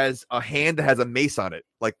now he has a hand that has a mace on it.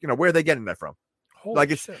 Like, where are they getting that from?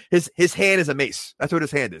 Holy it's his hand is a mace. That's what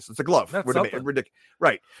his hand is. It's a glove. That's ridiculous.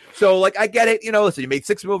 Right. So like I get it. Listen, you made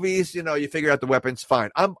 6 movies. You figured out the weapons. Fine.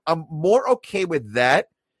 I'm more okay with that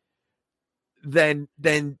than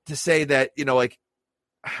to say that like.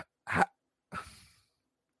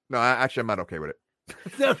 No, actually, I'm not okay with it.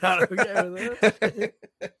 I'm not okay with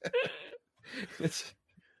it.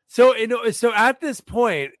 So at this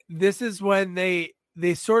point, this is when they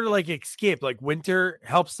sort of like escape. Like Winter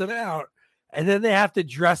helps them out, and then they have to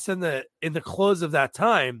dress in the clothes of that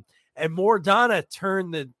time. And Donna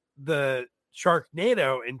turn the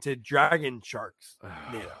Sharknado into Dragon Sharks.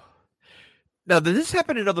 Now, does this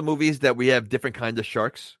happen in other movies that we have different kinds of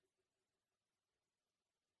sharks?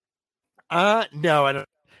 No, I don't.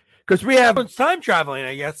 Because we have time traveling,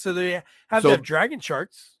 I guess. So they have to have dragon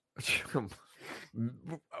sharks.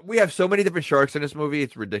 We have so many different sharks in this movie.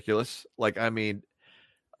 It's ridiculous. Like, I mean,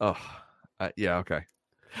 yeah, okay.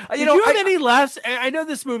 Did you have any laughs? I know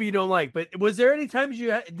this movie you don't like, but was there any times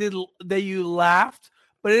you laughed,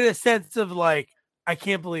 but in a sense of like, I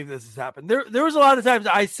can't believe this has happened? There was a lot of times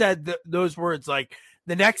I said those words. Like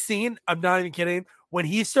the next scene, I'm not even kidding. When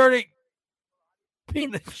he started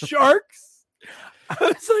being the sharks. I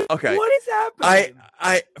was like, okay, what is happening?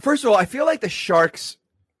 I first of all, I feel like the sharks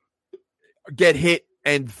get hit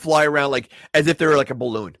and fly around like as if they were like a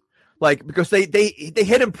balloon, like because they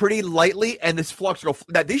hit him pretty lightly, and this flux go.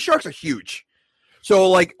 That these sharks are huge. So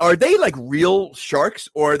like, are they like real sharks,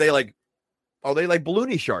 or are they like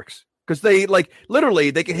balloony sharks? Because they like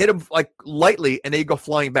literally they can hit them like lightly and they go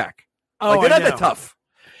flying back. Oh, like, they're not that tough.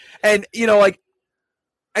 And like.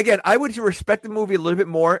 Again, I would respect the movie a little bit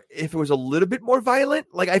more if it was a little bit more violent.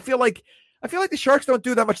 Like I feel like the sharks don't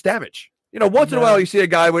do that much damage. Once in a while you see a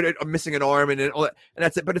guy with missing an arm and all that, and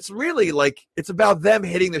that's it. But it's really like it's about them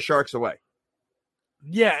hitting the sharks away.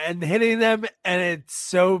 Yeah, and hitting them, and it's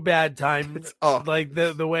so bad time. Like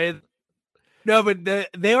the way. No, but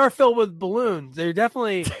they are filled with balloons. They're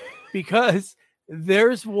definitely because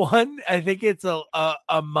there's one. I think it's a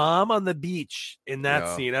mom on the beach in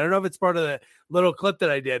that scene. I don't know if it's part of the little clip that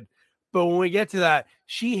I did, But when we get to that,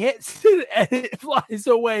 she hits it and it flies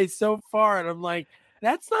away so far. And I'm like,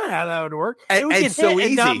 that's not how that would work. It would get so hit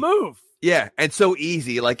and not move. Yeah, and so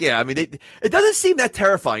easy. Like, yeah, I mean, it doesn't seem that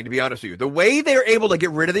terrifying, to be honest with you. The way they're able to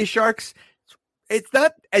get rid of these sharks, it's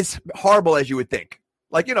not as horrible as you would think.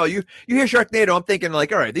 Like, you hear Sharknado, I'm thinking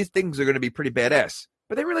like, all right, these things are going to be pretty badass.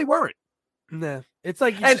 But they really weren't. No. It's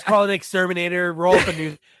like you just call an exterminator, roll up a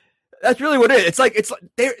new... That's really what it is. It's like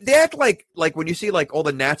they act like when you see like all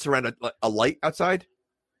the gnats around a light outside.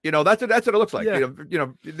 That's what it looks like. Yeah.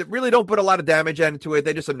 They really don't put a lot of damage into it.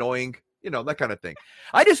 They're just annoying. That kind of thing.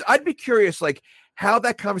 I'd be curious, like how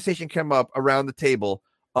that conversation came up around the table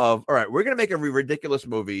of, all right, we're gonna make a ridiculous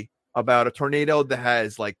movie about a tornado that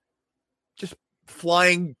has like just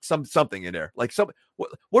flying something in there. Like what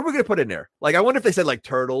are we gonna put in there? Like I wonder if they said like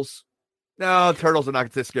turtles. No, turtles are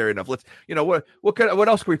not scary enough. Let's, what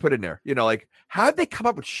else can we put in there? Like how'd they come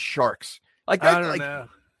up with sharks? Like that, I don't know.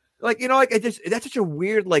 That's such a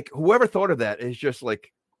weird, like whoever thought of that is just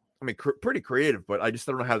like, I mean, pretty creative, but I just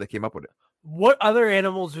don't know how they came up with it. What other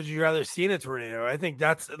animals would you rather see in a tornado? I think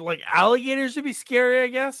that's like alligators would be scary, I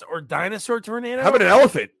guess, or dinosaur tornado. How about an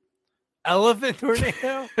elephant? Elephant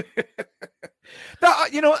tornado?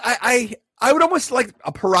 No, I would almost like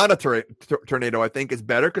a piranha tornado. I think is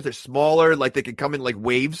better because they're smaller. Like they can come in like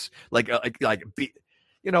waves, but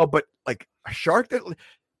like a shark,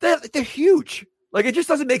 they're huge. Like it just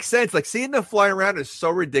doesn't make sense. Like seeing them flying around is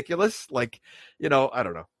so ridiculous. Like, I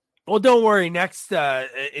don't know. Well, don't worry. Next,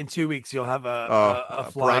 in 2 weeks, you'll have a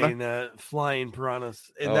flying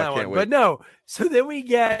piranhas in that one. Wait. But no. So then we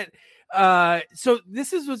get. So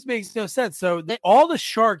this is what makes no sense. So all the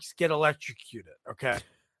sharks get electrocuted. Okay.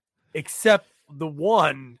 Except the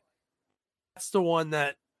one, that's the one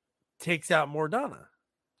that takes out Morgana.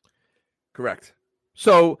 Correct.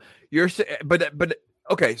 So you're, but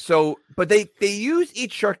okay. So, but they use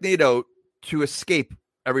each Sharknado to escape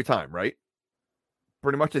every time, right?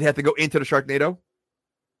 Pretty much, they have to go into the Sharknado.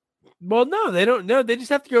 Well, no, they don't. No, they just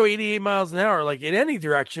have to go 88 miles an hour, like in any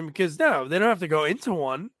direction, because they don't have to go into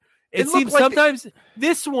one. It seems like sometimes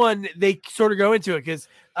this one they sort of go into it because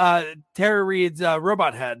Tara Reid's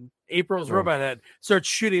robot head, April's robot head, starts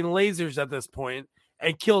shooting lasers at this point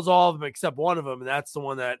and kills all of them except one of them, and that's the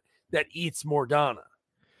one that eats Morgana.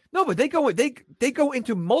 No, but they go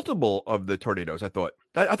into multiple of the tornadoes. I thought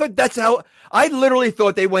that's how I literally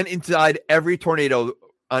thought they went inside every tornado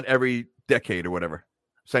on every decade or whatever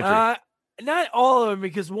century. Not all of them,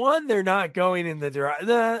 because one, they're not going in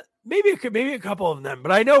the maybe a couple of them,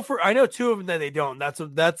 but I know two of them that they don't. That's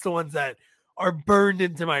the ones that are burned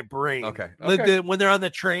into my brain. Okay. When they're on the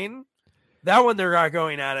train, that one they're not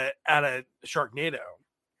going at a Sharknado.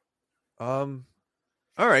 All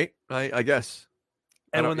right, I guess.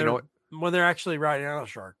 And when they're actually riding on a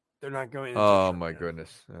shark, they're not going. Oh my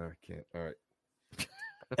goodness! I can't. All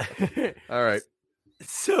right. All right.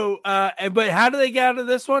 So, but how do they get out of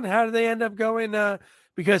this one? How do they end up going?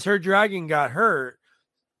 Because her dragon got hurt,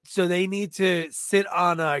 so they need to sit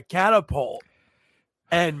on a catapult,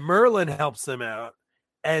 and Merlin helps them out,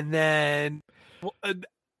 and then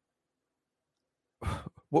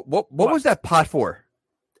what was that pot for?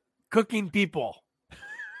 Cooking people.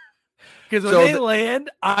 Because when they land,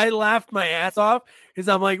 I laughed my ass off because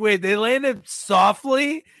I'm like, wait, they landed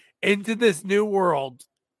softly into this new world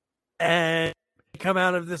and come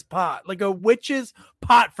out of this pot, like a witch's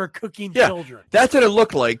pot for cooking children. That's what it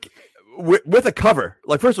looked like with a cover.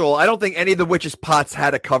 Like, first of all, I don't think any of the witches' pots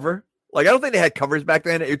had a cover. Like, I don't think they had covers back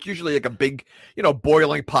then. It's usually like a big,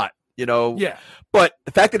 boiling pot, Yeah. But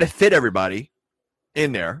the fact that it fit everybody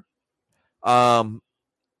in there, and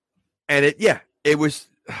it was...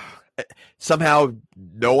 Somehow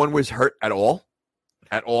no one was hurt at all.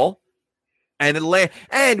 And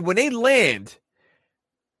when they land,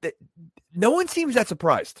 no one seems that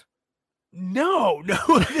surprised. No,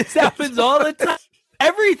 this happens all the time.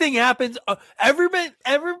 Everything happens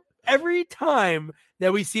every time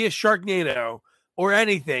that we see a Sharknado or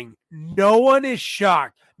anything. No one is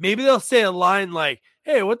shocked. Maybe they'll say a line like,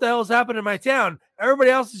 "Hey, what the hell's happened in my town?" Everybody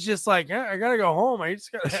else is just like, I gotta go home. I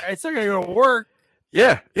still gotta go to work.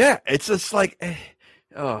 Yeah. It's just like,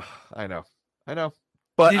 I know.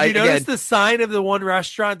 But did you notice the sign of the one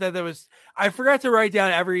restaurant that there was? I forgot to write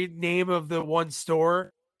down every name of the one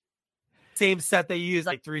store. Same set they used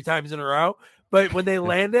like 3 times in a row. But when they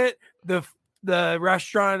landed, the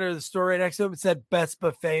restaurant or the store right next to them said "Best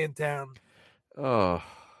Buffet in Town." Oh,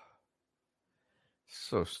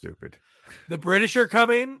 so stupid. The British are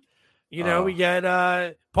coming. We get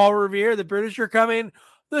Paul Revere. The British are coming.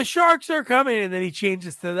 The sharks are coming, and then he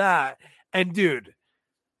changes to that. And dude,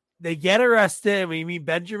 they get arrested, and we meet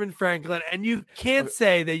Benjamin Franklin, and you can't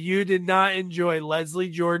say that you did not enjoy Leslie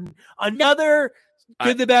Jordan, another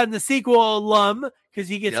Good, the Bad, and the Sequel alum, because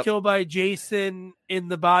he gets killed by Jason in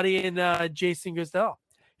the body, and Jason goes to hell.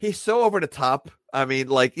 He's so over the top. I mean,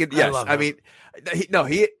 like, yes, I mean,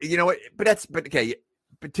 you know what? But okay.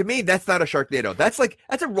 But to me, that's not a Sharknado. That's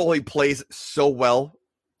a role he plays so well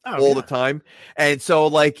all the time. And so,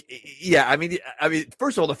 like, yeah, I mean,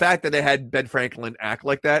 first of all, the fact that they had Ben Franklin act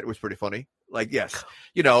like that was pretty funny. Like, yes,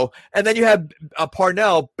 you know, and then you have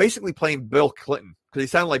Parnell basically playing Bill Clinton because he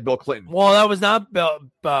sounded like Bill Clinton. Well, that was not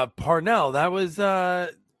Parnell. That was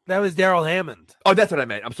Daryl Hammond. Oh, that's what I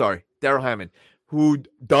meant. I'm sorry, Daryl Hammond, who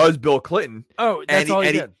does Bill Clinton. Oh, that's all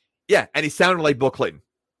he did. And he sounded like Bill Clinton.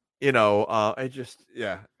 You know,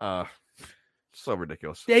 so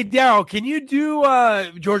ridiculous. Hey, Daryl, can you do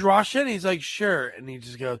George Washington? He's like, sure. And he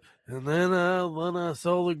just goes, and then when I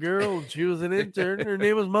saw the girl, and she was an intern. Her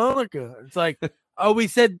name was Monica. It's like, oh, we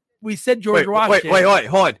said George Washington. Wait,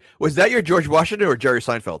 hold on. Was that your George Washington or Jerry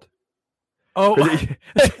Seinfeld? Oh,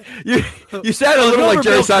 you sounded a little like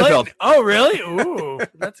Jerry Seinfeld. Oh, really? Ooh,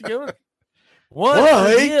 that's a good one. What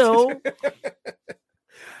the deal?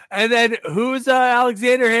 And then who's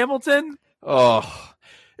Alexander Hamilton? Oh,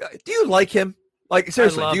 do you like him? Like,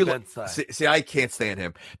 seriously, do you Ben see? I can't stand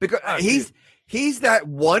him because he's that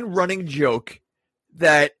one running joke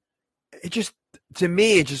that it just, to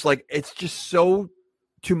me, it's just like, it's just so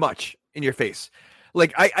too much in your face.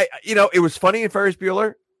 Like, I you know, it was funny in Ferris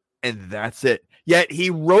Bueller, and that's it. Yet he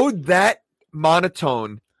rode that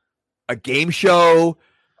monotone, a game show,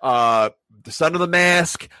 the Son of the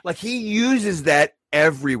Mask. Like, he uses that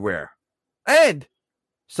everywhere. And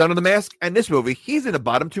Son of the Mask and this movie, he's in the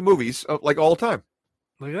bottom two movies of, like, all time.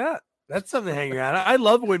 Look at that. That's something to hang around. I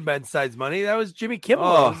love Win Ben Sides Money. That was Jimmy Kimmel.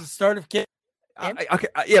 Oh. That was the start of Kimmel. Okay,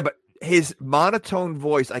 yeah, but his monotone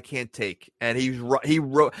voice I can't take, and he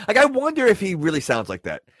wrote, like, I wonder if he really sounds like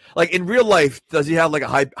that. Like, in real life, does he have like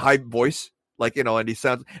a high voice? Like, you know, and he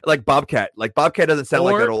sounds like Bobcat. Like, Bobcat doesn't sound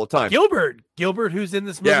like that all the time. Gilbert, who's in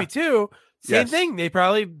this movie too. Same thing. They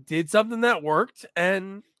probably did something that worked,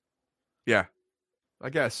 and yeah, I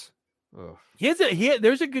guess. Ugh.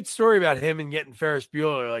 There's a good story about him and getting Ferris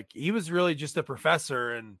Bueller. Like, he was really just a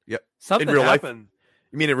professor, and something in real happened. Life?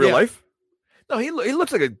 You mean in real life? No, he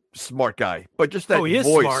looks like a smart guy, but just that he is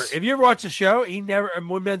voice. Smart. If you ever watch the show, he never,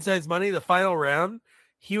 when Ben Sides Money, the final round,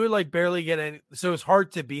 he would like barely get any. So it's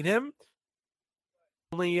hard to beat him.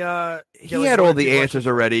 Only he had all the answers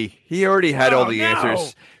already. He already had all the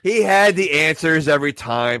answers. He had the answers every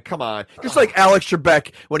time. Come on, just like Alex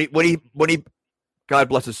Trebek when he, God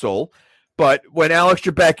bless his soul, but when Alex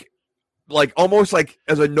Trebek, like, almost like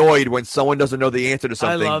as annoyed when someone doesn't know the answer to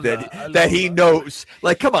something that he knows.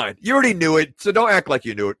 Like, come on, you already knew it, so don't act like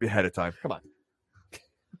you knew it ahead of time. Come on.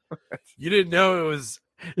 You didn't know it was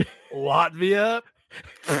Latvia.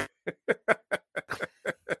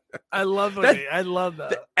 I love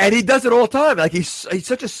that. And he does it all the time. Like, he's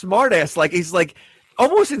such a smart ass. Like, he's like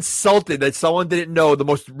almost insulted that someone didn't know the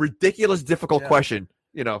most ridiculous, difficult question.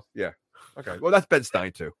 You know? Yeah. Okay. Well, that's Ben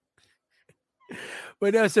Stein too.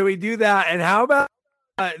 But no, so we do that. And how about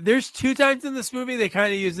there's two times in this movie they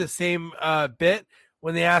kind of use the same bit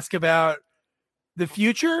when they ask about the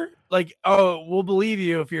future. Like, oh, we'll believe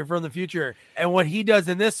you if you're from the future. And what he does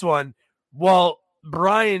in this one, well,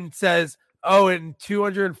 Brian says, oh, in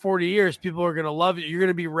 240 years, people are going to love you. You're going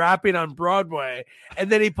to be rapping on Broadway. And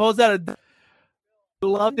then he pulls out a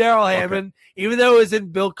love Daryl Hammond, even though it was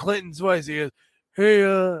in Bill Clinton's voice. He goes, hey,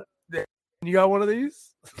 you got one of these?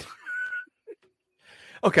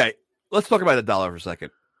 Okay, let's talk about the dollar for a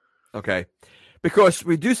second. Okay, because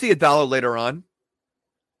we do see a dollar later on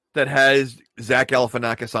that has Zach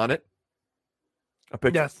Galifianakis on it. A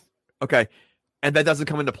picture. Yes. Okay, and that doesn't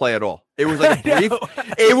come into play at all. It was like a brief.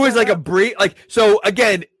 It was like a brief. Like, so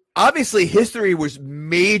again, obviously history was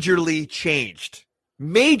majorly changed.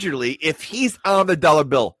 Majorly, if he's on the dollar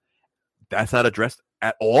bill, that's not addressed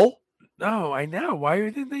at all. No, I know.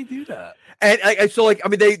 Why did they do that? And so, like, I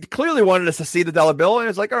mean, they clearly wanted us to see the dollar bill, and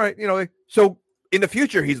it's like, all right, you know. So in the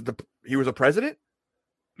future, he was a president.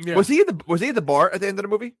 Yeah. Was he at the bar at the end of the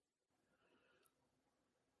movie?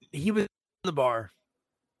 He was in the bar.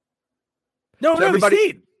 No,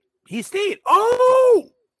 he stayed. Oh,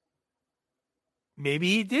 maybe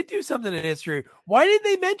he did do something in history. Why did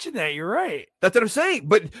they mention that? You're right. That's what I'm saying.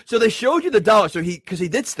 But so they showed you the dollar. So because he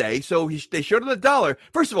did stay. So they showed him the dollar.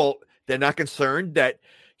 First of all, they're not concerned that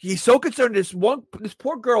he's so concerned. This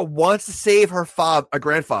poor girl wants to save her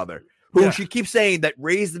grandfather, who she keeps saying that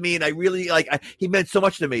raised me, and I really he meant so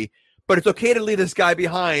much to me. But it's okay to leave this guy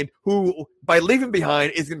behind, who by leaving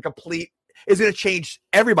behind is going to complete. is going to change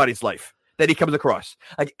everybody's life that he comes across.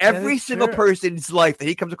 Like every single person's life that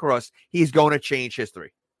he comes across, he's going to change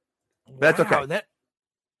history. That's okay. That's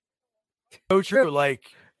so true. Like,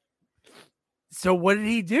 so what did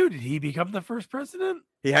he do? Did he become the first president?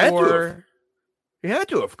 He had to have. He had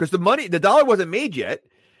to have, because the dollar wasn't made yet.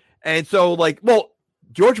 And so, like, well,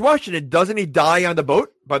 George Washington, doesn't he die on the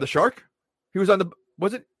boat by the shark? He was on the,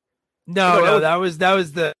 was it? No, that was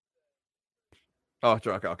the. Oh,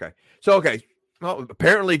 okay. So, okay. Well,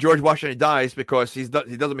 apparently George Washington dies because he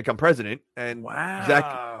doesn't become president, and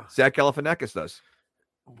Zach Galifianakis does.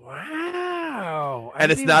 Wow.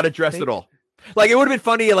 And it's not addressed at all. Like, it would have been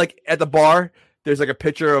funny, like, at the bar, there's like a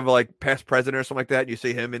picture of like past president or something like that. And you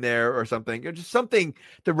see him in there or something, or just something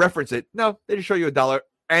to reference it. No, they just show you $1.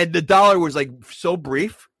 And the dollar was like so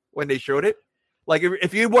brief when they showed it. Like,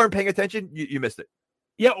 if you weren't paying attention, you missed it.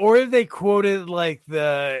 Yeah. Or if they quoted like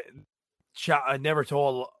the never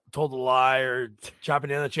told a lie or chopping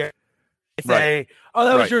down the chair. Say, oh,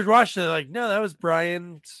 that was George Washington. Like, no, that was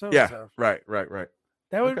Brian. Yeah. Right.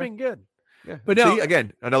 That would have been good. Yeah. But no, see,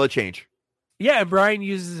 again, another change. Yeah. And Brian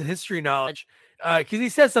uses history knowledge. Because he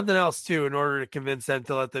says something else too in order to convince them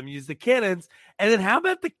to let them use the cannons. And then how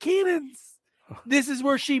about the cannons? This is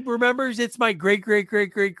where she remembers it's my great. We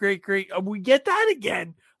get that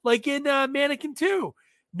again, like in Mannequin 2.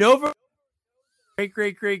 Nova,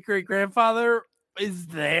 great grandfather is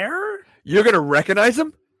there. You're gonna recognize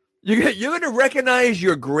him. You're gonna recognize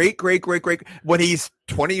your great when he's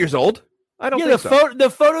 20 years old. I don't think so. The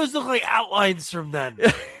photos look like outlines from then.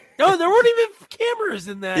 No, there weren't even cameras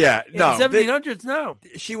in that. Yeah, no. In the 1700s, no.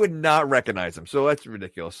 She would not recognize him, so that's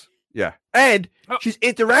ridiculous. Yeah. And she's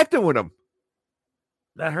interacting with him.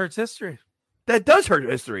 That hurts history. That does hurt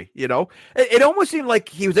history, you know? It almost seemed like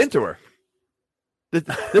he was into her.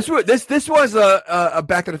 This was a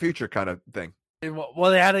Back to the Future kind of thing.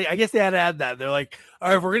 Well, I guess they had to add that. They're like, all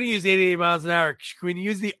right, if we're going to use 88 miles an hour, can we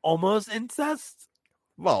use the almost incest?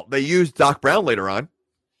 Well, they used Doc Brown later on.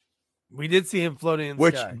 We did see him floating in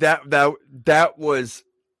the sky. That was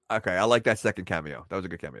okay. I like that second cameo. That was a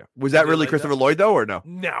good cameo. Was that really Christopher Lloyd though, or no?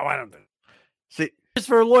 No, I don't think. See,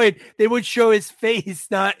 Christopher Lloyd, they would show his face,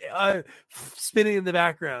 not spinning in the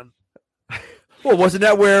background. Well, wasn't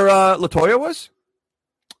that where LaToya was?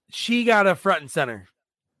 She got a front and center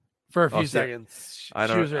for a few seconds. She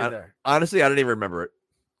was right there. Honestly, I don't even remember it.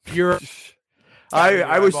 You're.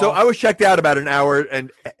 I was checked out about an hour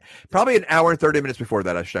and probably an hour and 30 minutes before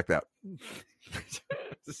that. I was checked out.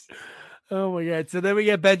 Oh my God. So then we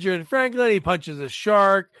get Benjamin Franklin. He punches a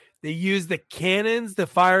shark. They use the cannons to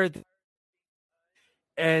fire it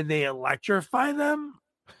and they electrify them.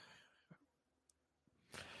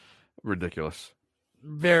 Ridiculous.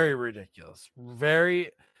 Very ridiculous. Very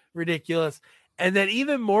ridiculous. And then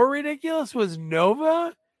even more ridiculous was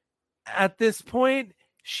Nova. At this point,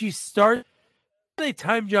 she starts. They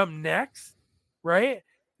time jump next, right?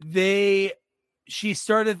 She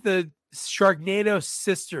started the Sharknado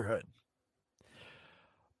Sisterhood.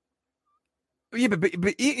 Yeah,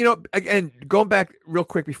 but you know, again, going back real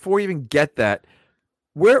quick before you even get that,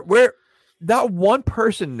 where that one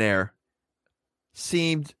person there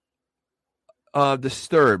seemed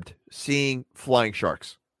disturbed seeing flying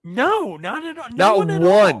sharks. No, not at all. Not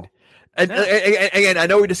one. All. And again, I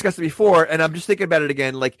know we discussed it before, and I'm just thinking about it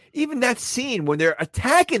again. Like, even that scene when they're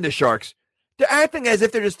attacking the sharks, they're acting as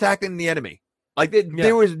if they're just attacking the enemy. Like,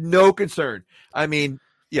 there was no concern. I mean,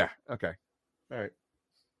 yeah, okay. All right.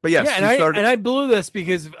 But yes, and I blew this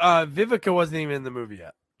because Vivica wasn't even in the movie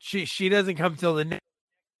yet. She doesn't come till the next.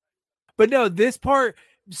 But no, this part,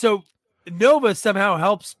 so Nova somehow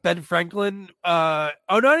helps Ben Franklin. Not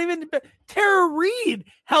even Tara Reid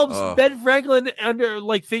helps Ben Franklin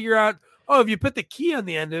figure out. Oh, if you put the key on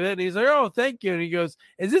the end of it, and he's like, "Oh, thank you." And he goes,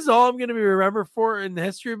 "Is this all I'm going to be remembered for in the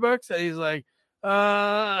history books?" And he's like,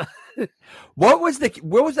 What was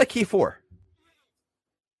that key for?"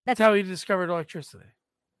 That's how he discovered electricity.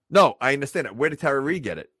 No, I understand it. Where did Tara Reid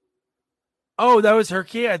get it? Oh, that was her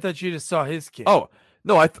key. I thought you just saw his key. Oh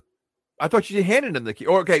no, I thought you handed him the key.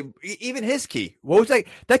 Or okay, even his key. What was that?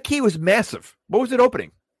 That key was massive. What was it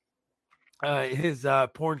opening? His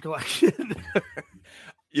porn collection.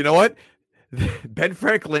 You know what? Ben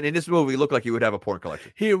Franklin in this movie looked like he would have a porn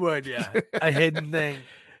collection. He would, yeah. A hidden thing.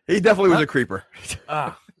 He definitely was a creeper.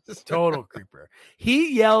 Total creeper.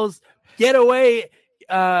 He yells, "Get away."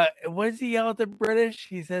 What does he yell at the British?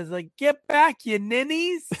 He says, like, "Get back, you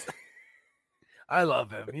ninnies." I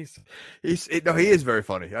love him. He is very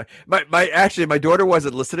funny. My daughter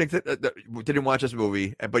wasn't listening to, didn't watch this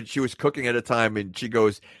movie, but she was cooking at a time, and she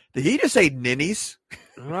goes, "Did he just say ninnies?"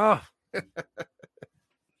 Oh.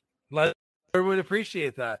 Everyone would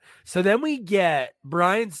appreciate that. So then we get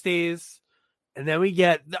Brian stays, and then we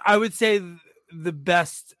get, I would say, the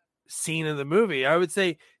best scene of the movie. I would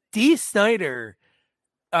say Dee Snider,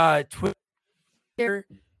 Twitter,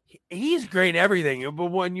 he's great in everything. But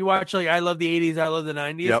when you watch, like, I love the 80s, I love the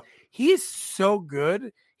 90s, Yep. he's so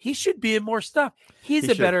good. He should be in more stuff. He's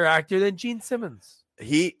a better actor than Gene Simmons.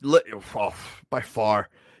 By far.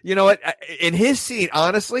 You know what? In his scene,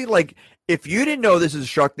 honestly, like, if you didn't know this is a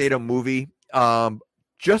Sharknado movie,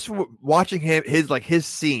 just watching his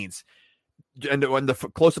scenes and when the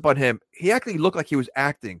close up on him, he actually looked like he was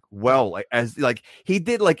acting well, he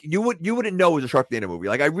did. Like, you wouldn't know it was a Sharknado movie.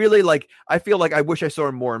 Like, I feel like I wish I saw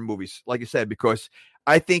him more in movies, like you said, because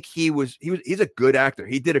I think he's a good actor.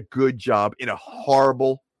 He did a good job in a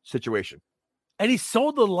horrible situation, and he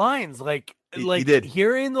sold the lines he did.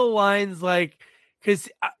 Hearing the lines, like, because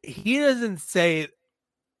he doesn't say.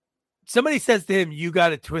 Somebody says to him, "You got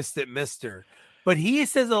to twist it, Mister," but he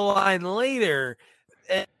says a line later,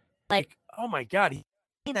 like, "Oh my God,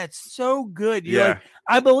 that's so good." You're like,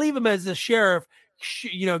 I believe him as a sheriff,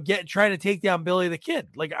 trying to take down Billy the Kid.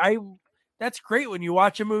 Like, that's great when you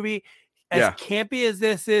watch a movie as campy as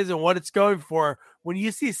this is and what it's going for. When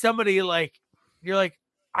you see somebody like, you're like,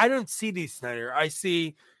 I don't see Dee Snider. I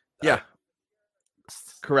see,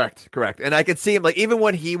 correct. And I could see him, like, even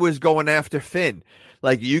when he was going after Finn,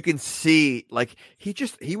 like, you can see, like, he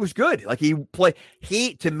was good. Like,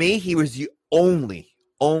 to me, he was the only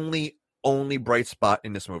bright spot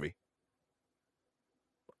in this movie.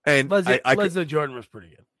 And Leslie Jordan was pretty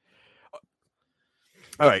good.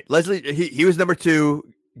 All right, Leslie, he was number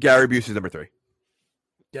 2. Gary Busey's number 3.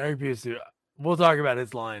 Gary Busey, we'll talk about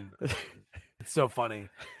his line. It's so funny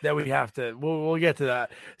that we have to. We'll get to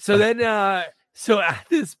that. So then, so at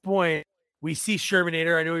this point, we see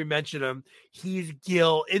Shermanator. I know we mentioned him. He's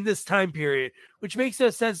Gil in this time period, which makes no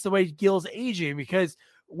sense the way Gil's aging, because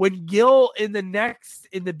when Gil in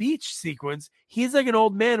the beach sequence, he's like an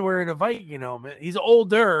old man wearing a Viking helmet. He's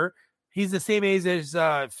older. He's the same age as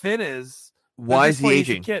Finn is. Why is he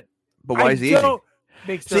aging? But why is he aging?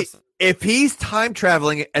 See, if he's time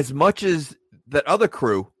traveling as much as that other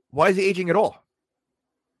crew, why is he aging at all?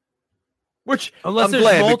 Unless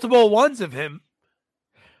there's multiple ones of him.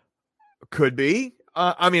 Could be.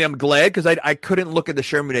 I'm glad, because I couldn't look at the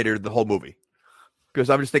Shermanator the whole movie, because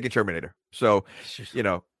I'm just thinking Terminator. So,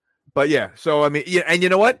 but yeah. So, and you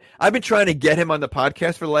know what? I've been trying to get him on the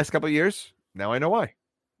podcast for the last couple of years. Now I know why.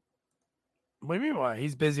 What do you mean why?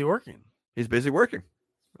 He's busy working. He's busy working.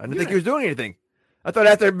 I didn't think he was doing anything. I thought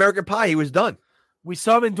after American Pie he was done. We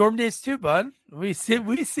saw him in Dorm Days too, bud. We see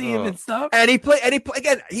him and stuff. And he played the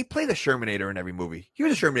Shermanator in every movie. He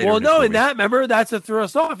was a Shermanator. Well, no, in that, remember, that's what threw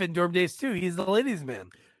us off in Dorm Days too. He's the ladies'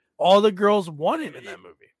 man. All the girls want him in that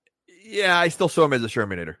movie. Yeah, I still saw him as a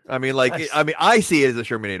Shermanator. I see it as a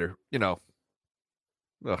Shermanator.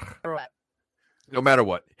 Ugh. No matter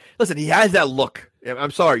what. Listen, he has that look.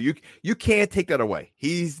 I'm sorry, you can't take that away.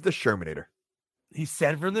 He's the Shermanator. He's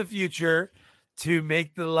sent from the future to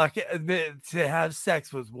make to have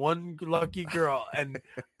sex with one lucky girl, and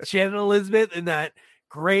Shannon Elizabeth in that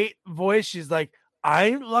great voice, she's like,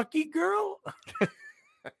 "I'm lucky girl."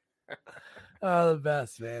 Oh, the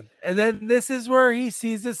best, man. And then this is where he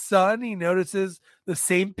sees his son. He notices the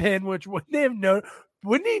same pin, which wouldn't he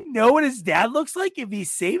know what his dad looks like if he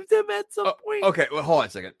saved him at some point? Okay, well, hold on a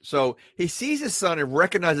second. So he sees his son and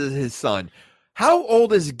recognizes his son. How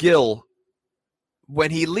old is Gil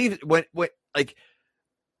when he leaves? When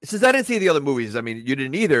since I didn't see the other movies, I mean, you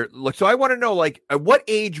didn't either. Look, so I want to know, like, at what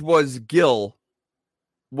age was Gil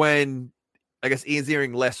when, I guess, Ian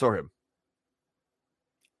Ziering last saw him?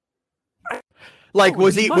 Like,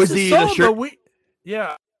 was he the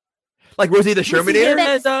yeah. Like, was he the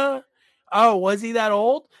Shermanator? Was he that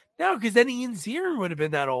old? No, because then Ian Ziering would have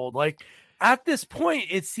been that old. Like, at this point,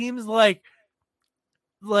 it seems like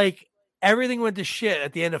everything went to shit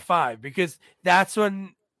at the end of 5, because that's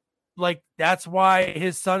when, that's why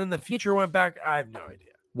his son in the future went back. I have no idea.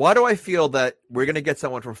 Why do I feel that we're going to get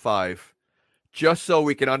someone from 5 just so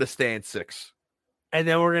we can understand 6? And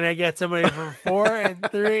then we're going to get somebody from 4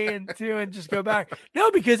 and 3 and 2 and just go back. No,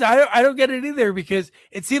 because I don't get it either, because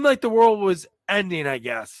it seemed like the world was ending, I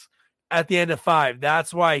guess, at the end of 5.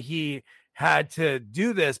 That's why he had to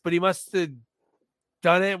do this, but he must have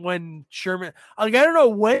done it when Sherman, I don't know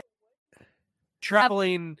when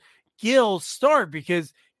traveling Gil start,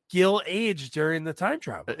 because Gil aged during the time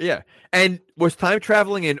travel. Yeah. And was time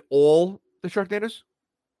traveling in all the Sharknadoes?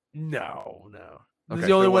 No. This is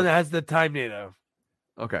the only one that has the time NATO.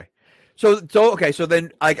 Okay. So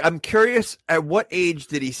then I'm curious, at what age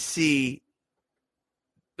did he see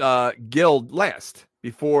Gil last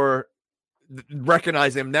before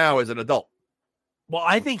recognize him now as an adult. Well,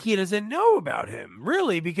 I think he doesn't know about him,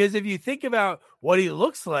 really, because if you think about what he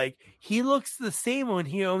looks like, he looks the same when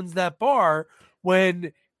he owns that bar.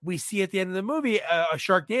 When we see at the end of the movie, a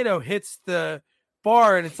Sharknado hits the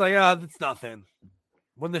bar, and it's like, oh, that's nothing.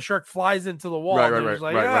 When the shark flies into the wall,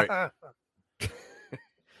 right.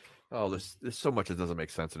 Oh, there's so much that doesn't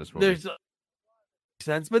make sense in this movie. There's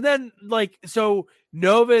sense, but then so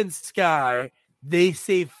Nova and Sky, they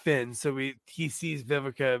save Finn, so he sees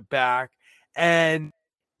Vivica back, and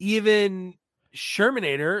even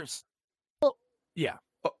Shermanator. Yeah.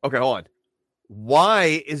 Okay, hold on.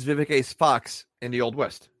 Why is Vivica Fox in the Old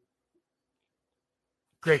West?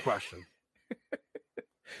 Great question.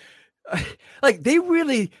 Like they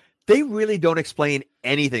really don't explain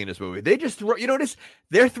anything in this movie. They just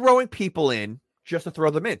they're throwing people in just to throw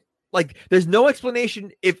them in. Like there's no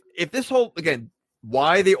explanation if this whole, again,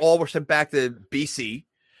 why they all were sent back to BC,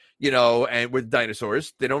 and with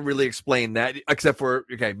dinosaurs. They don't really explain that except for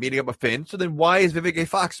meeting up with Finn. So then why is Vivica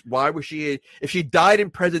Fox? Why was she, if she died in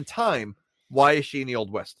present time, why is she in the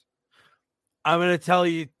Old West? I'm going to tell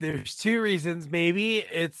you there's two reasons. Maybe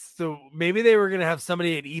maybe they were going to have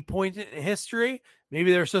somebody at E point in history.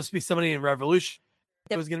 Maybe there was supposed to be somebody in Revolution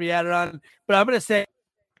that was going to be added on. But I'm going to say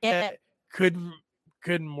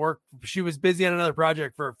couldn't work. She was busy on another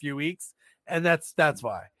project for a few weeks, and that's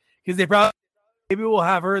why. Because they probably, maybe we'll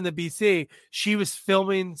have her in the BC. She was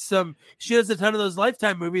filming she does a ton of those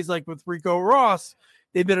Lifetime movies, like with Rico Ross.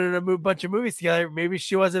 They've been in a bunch of movies together. Maybe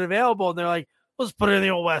she wasn't available, and they're like, let's put her in the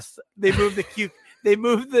Old West. They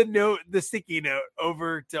moved the sticky note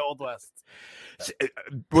over to Old West,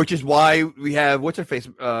 which is why we have what's her face,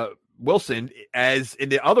 Wilson, as in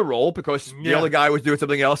the other role, because the other guy was doing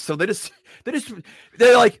something else. So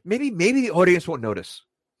they're like, maybe the audience won't notice.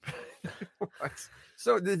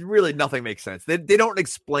 So really nothing makes sense. They don't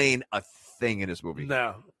explain a thing in this movie.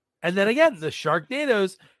 No. And then again, the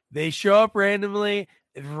Sharknadoes, they show up randomly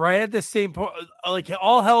right at the same point. Like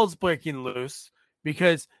all hell's breaking loose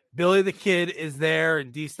because Billy the Kid is there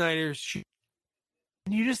and Dee Snider's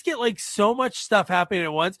and you just get like so much stuff happening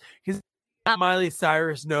at once because Miley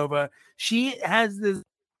Cyrus Nova, she has this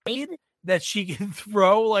blade that she can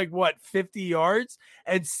throw like 50 yards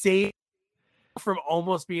and save from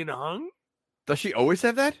almost being hung. Does she always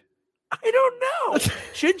have that? I don't know.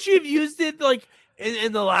 Shouldn't she have used it like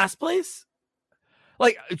in the last place?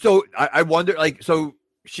 Like, so I wonder, like, so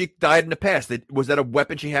she died in the past. Was that a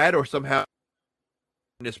weapon she had, or somehow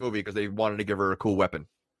in this movie because they wanted to give her a cool weapon?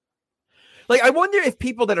 Like, I wonder if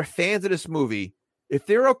people that are fans of this movie, if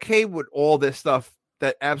they're okay with all this stuff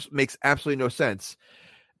that makes absolutely no sense.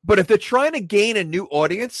 But if they're trying to gain a new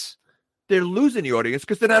audience, they're losing the audience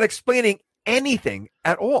because they're not explaining anything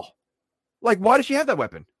at all. Like, why does she have that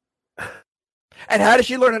weapon? And how does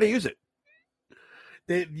she learn how to use it?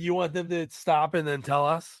 You want them to stop and then tell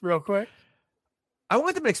us real quick? I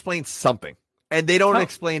want them to explain something, and they don't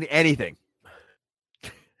explain anything.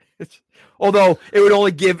 Although it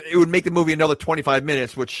would make the movie another 25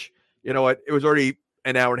 minutes, which, you know what, it was already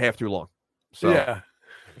an hour and a half too long. So yeah.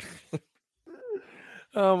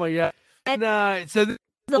 Oh my God. And so this is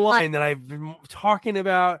the line that I've been talking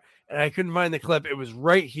about, and I couldn't find the clip. It was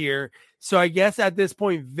right here. So I guess at this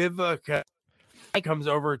point, Vivica comes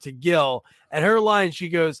over to Gil, and her line, she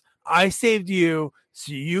goes, "I saved you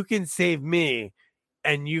so you can save me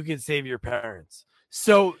and you can save your parents."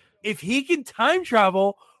 So if he can time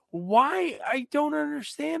travel, why? I don't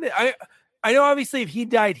understand it. I know obviously if he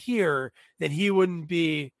died here, then he wouldn't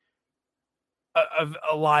be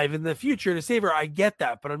alive in the future to save her. I get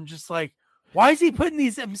that, but I'm just like, why is he putting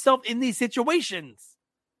himself in these situations?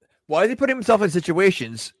 Why is he putting himself in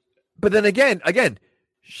situations? But then again,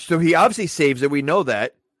 so he obviously saves her. We know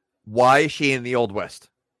that. Why is she in the Old West?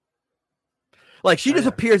 Like, she just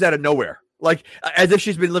appears out of nowhere, like as if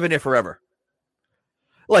she's been living there forever.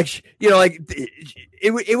 Like, you know, like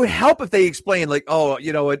it would help if they explained, like, oh,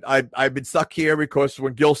 you know what, I've been stuck here because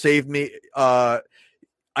when Gil saved me, I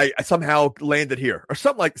somehow landed here or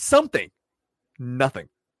something. Nothing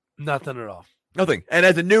at all. Nothing. And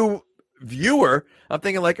as a new viewer, I'm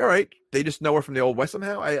thinking like, all right, they just know her from the Old West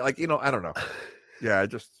somehow. I don't know. Yeah,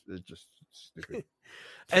 it's just stupid.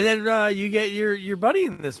 And then you get your buddy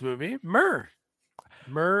in this movie, Murr.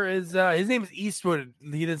 Murr is his name is Eastwood.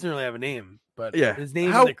 He doesn't really have a name, but his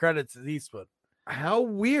name in the credits is Eastwood. How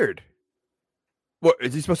weird. What,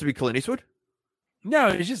 is he supposed to be Clint Eastwood?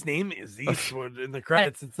 No, his just name is Eastwood in the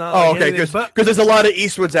credits. It's not. Oh, okay, because there's a lot of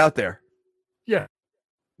Eastwoods out there. Yeah,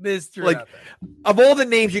 there's true. Like, of all the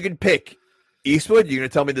names you can pick, Eastwood. You're gonna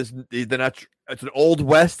tell me they're not? It's an Old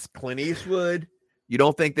West Clint Eastwood. You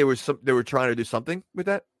don't think they were trying to do something with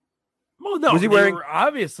that? Well, no, Was he they wearing? were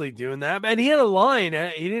obviously doing that, and he had a line.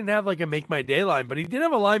 He didn't have like a "Make My Day" line, but he did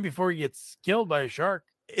have a line before he gets killed by a shark.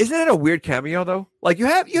 Isn't that a weird cameo though? Like you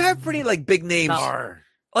have pretty like big names. Arr.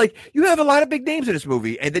 Like you have a lot of big names in this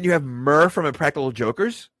movie, and then you have Murr from Impractical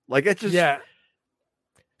Jokers. Like it's just Yeah,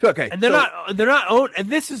 okay. and they're not owned. And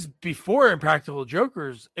this is before Impractical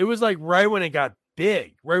Jokers. It was like right when it got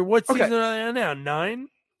big. Right, what Okay. season are they on now? 9,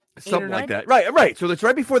 something 8 or like 9? that. Right. So that's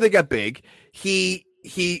right before they got big. He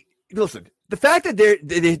listen. The fact that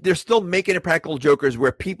they're still making Impractical Jokers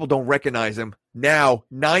where people don't recognize him now,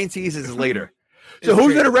 9 seasons later. So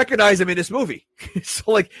who's going to recognize him in this movie?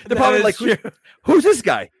 So like they're probably like, who's this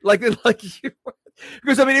guy? Like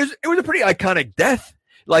because I mean it was a pretty iconic death.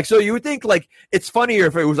 Like so you would think like it's funnier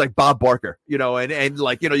if it was like Bob Barker, and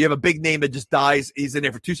like you have a big name that just dies. He's in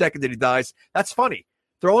there for 2 seconds and he dies. That's funny.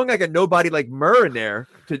 Throwing like a nobody like Murr in there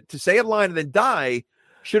to say a line and then die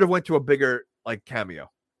should have went to a bigger like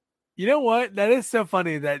cameo. You know what? That is so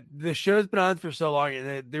funny that the show's been on for so long,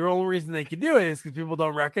 and the only reason they can do it is because people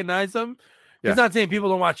don't recognize them. Yeah. It's not saying people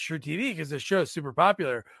don't watch True TV because the show is super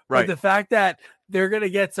popular, Right. but the fact that they're going to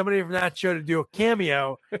get somebody from that show to do a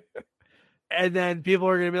cameo, and then people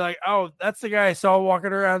are going to be like, "Oh, that's the guy I saw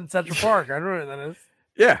walking around Central Park." I don't know what that is.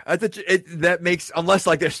 Yeah, that makes unless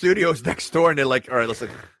like their studio's next door and they're like, all right,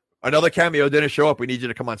 listen, another cameo didn't show up. We need you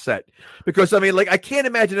to come on set because I mean, like I can't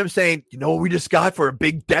imagine them saying, you know what we just got for a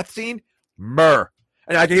big death scene, Murr,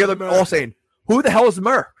 and I can hear them all saying, "Who the hell is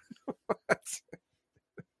Murr?"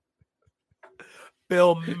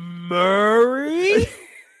 Bill Murray?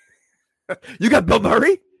 You got Bill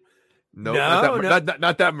Murray? No,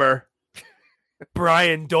 not that Murr.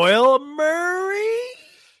 Brian Doyle Murray?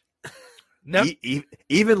 No,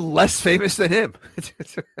 Even less famous than him.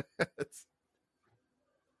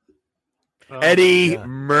 Eddie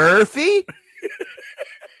Murphy?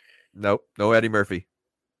 Nope, no Eddie Murphy.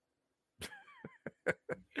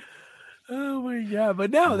 Oh my god! But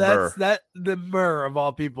no, that's the Murr of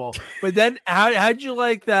all people. But then, how'd you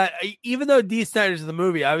like that? Even though Dee Snider's in the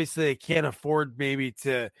movie, obviously they can't afford maybe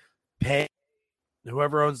to pay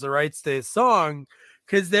whoever owns the rights to his song,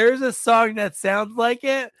 because there's a song that sounds like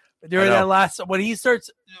it during that last when he starts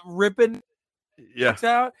ripping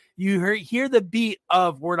out. You hear the beat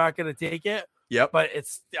of "We're Not Going to Take It." Yep, but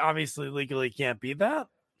it's obviously legally can't be that.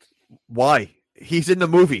 Why? He's in the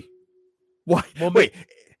movie. Why? Well, wait.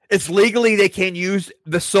 It's legally they can't use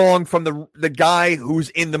the song from the guy who's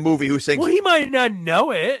in the movie who sings. Well, he might not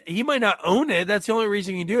know it. He might not own it. That's the only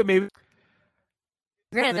reason you can do it. Maybe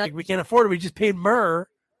like we can't afford it. We just paid Murr.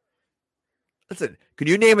 Listen, can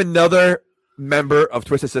you name another member of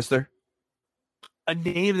Twisted Sister? A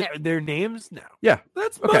name? Their names? No. Yeah,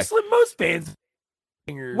 that's mostly most bands.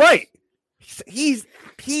 Right.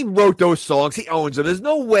 He wrote those songs. He owns them. There's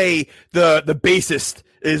no way the bassist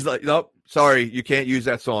is like, nope. Sorry, you can't use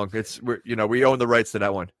that song. We own the rights to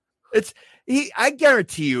that one. I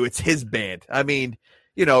guarantee you it's his band. I mean,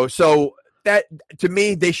 so that to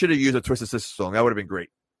me, they should have used a Twisted Sister song. That would have been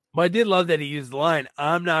great. But I did love that he used the line,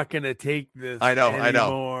 "I'm not going to take this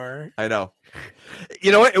anymore." I know.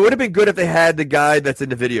 You know what? It would have been good if they had the guy that's in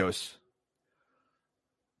the videos.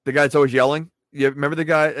 The guy that's always yelling. You remember the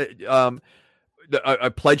guy, a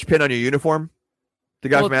pledge pin on your uniform? The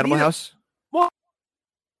guy from Animal House?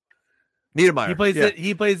 Niedermeyer.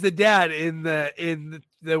 He plays the dad in the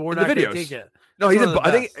We're Not Gonna Take It. No, he's in.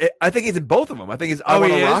 I think he's in both of them. I think he's I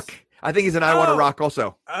Want to Rock. I think he's in I Want to Rock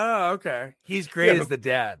also. Oh, okay. He's great as the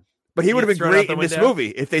dad. But he would have been great in this movie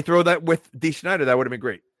if they throw that with Dee Snider. That would have been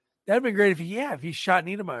great. That'd have been great if he shot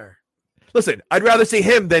Niedermeyer. Listen, I'd rather see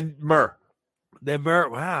him than Murr.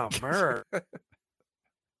 Wow, Murr.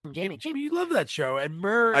 Jamie, you love that show, and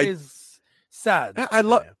Murr is sad. I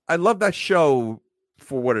love that show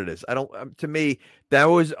for what it is. I don't. To me, that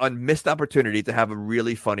was a missed opportunity to have a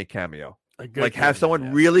really funny cameo. Have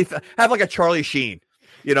someone really have like a Charlie Sheen.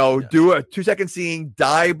 Do a 2-second scene,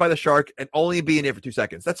 die by the shark, and only be in there for 2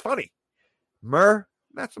 seconds. That's funny. Murr,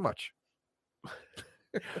 not so much.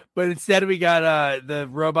 But instead, we got the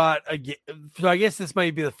robot again. So I guess this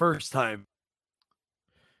might be the first time.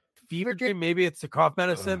 Fever dream, maybe it's the cough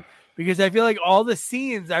medicine, because I feel like all the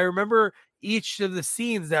scenes, I remember each of the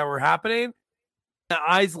scenes that were happening. The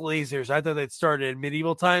eyes lasers, I thought they'd started in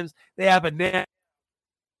medieval times. They happen now.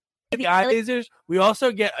 The eye lasers. We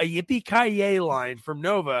also get a yippee-ki-yay line from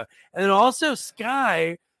Nova, and then also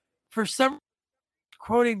Sky, for some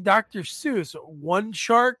quoting Dr. Seuss, 1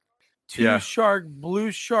 shark, 2 shark,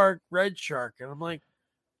 blue shark, red shark, and I'm like,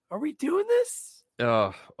 are we doing this?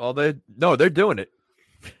 They're doing it.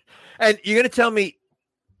 And you're gonna tell me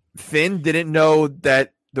Finn didn't know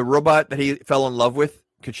that the robot that he fell in love with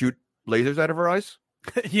could shoot lasers out of her eyes?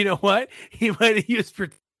 You know what? He might have used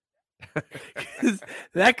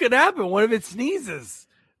that could happen. One of it sneezes.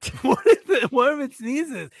 One of it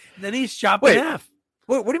sneezes. Then he's chopped in half.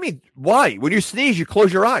 What do you mean? Why? When you sneeze, you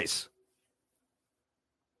close your eyes.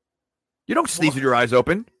 You don't sneeze with your eyes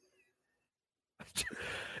open.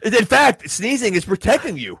 In fact, sneezing is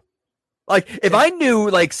protecting you. Like, if I knew,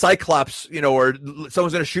 like, Cyclops, or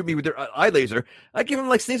someone's going to shoot me with their eye laser, I'd give them,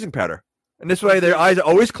 like, sneezing powder. And this way, their eyes are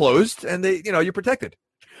always closed, and you're protected.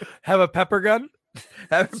 Have a pepper gun?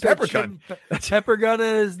 Have a pepper gun. Pepper gun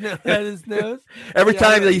at his nose? Every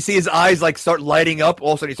time that you see his eyes, like, start lighting up,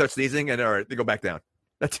 all of a sudden you start sneezing, and all right, they go back down.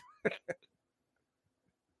 That's...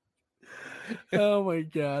 Oh, my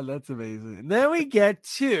God. That's amazing. And then we get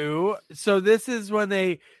to... So this is when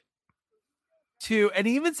they... and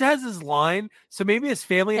he even has his line. So maybe his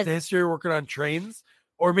family has a history of working on trains,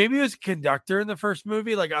 or maybe he was a conductor in the first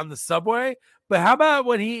movie, like on the subway. But how about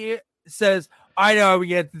when he says, I know we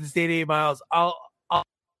get to the state 8 miles. I'll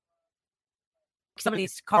some of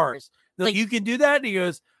these cars. Like, you can do that. And he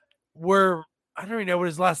goes, I don't even know what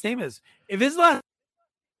his last name is. If his last,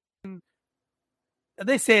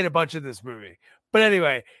 they say it a bunch in this movie, but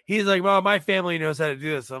anyway, he's like, well, my family knows how to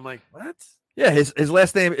do this. I'm like, what? Yeah, his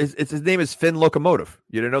last name is his name is Finn Locomotive.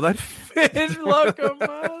 You didn't know that? Finn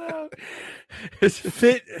Locomotive. It's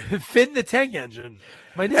Finn the tank engine.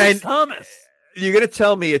 My name is Thomas. You're gonna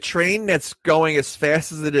tell me a train that's going as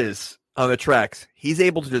fast as it is on the tracks, he's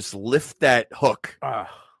able to just lift that hook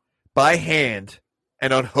by hand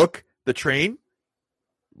and unhook the train?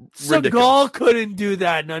 Seagal couldn't do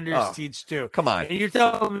that in Under Siege 2. Come on. And you're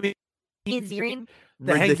telling me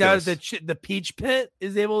that hangs out at the Peach Pit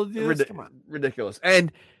is able to do this? Come on. Ridiculous.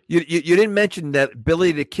 And you didn't mention that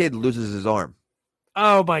Billy the Kid loses his arm.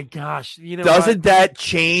 Oh, my gosh. Doesn't that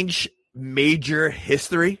change major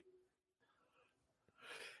history?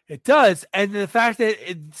 It does. And the fact that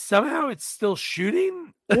somehow it's still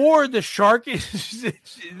shooting, or the shark is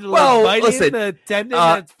biting the tendon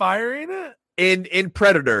that's firing it? In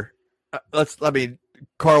Predator,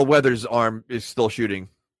 Carl Weathers' arm is still shooting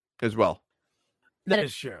as well. That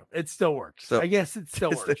is true. It still works. So, I guess it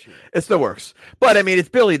still works. It still works. But it's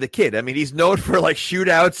Billy the Kid. He's known for like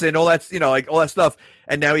shootouts and all that, like all that stuff.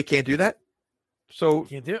 And now he can't do that. So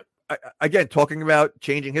can't do it. Again, talking about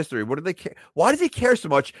changing history. What do they care? Why does he care so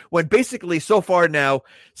much when basically so far now,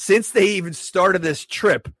 since they even started this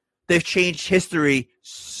trip, they've changed history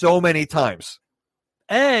so many times?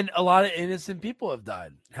 And a lot of innocent people have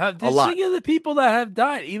died. Think of the people that have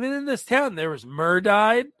died. Even in this town, there was Murr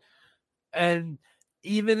died, and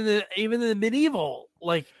even in the medieval,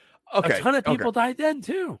 a ton of people died then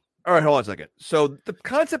too. All right, hold on a second. So the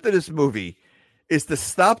concept of this movie is to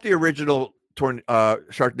stop the original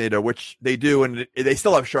Sharknado, which they do, and they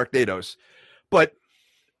still have Sharknados. But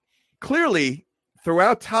clearly,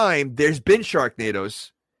 throughout time, there's been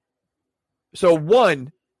Sharknados. So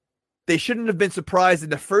one, they shouldn't have been surprised in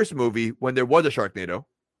the first movie when there was a Sharknado,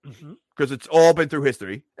 because it's all been through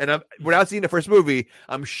history. And without seeing the first movie,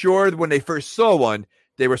 I'm sure when they first saw one,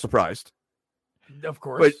 they were surprised. Of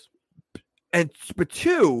course. But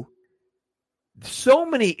two, so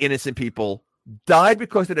many innocent people died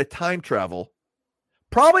because of the time travel.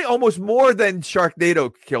 Probably almost more than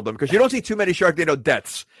Sharknado killed them, because you don't see too many Sharknado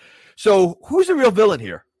deaths. So who's the real villain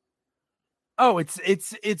here? Oh,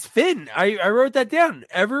 it's Finn. I wrote that down.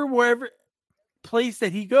 Wherever place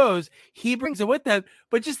that he goes, he brings it with him.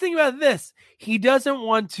 But just think about this. He doesn't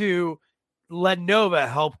want to let Nova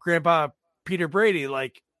help Grandpa Peter Brady,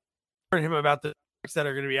 warn him about the sharks that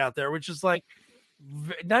are going to be out there, which is not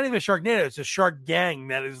even a Sharknado. It's a shark gang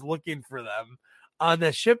that is looking for them on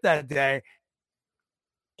the ship that day.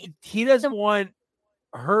 He doesn't want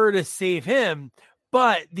her to save him,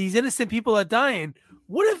 but these innocent people that dying,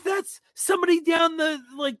 what if that's somebody down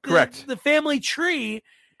the family tree?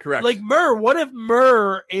 Correct. Like Murr. What if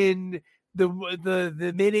Murr in the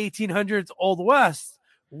mid 1800s Old West?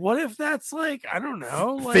 What if that's I don't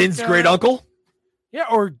know, Finn's great uncle? Yeah,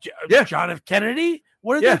 or John F. Kennedy.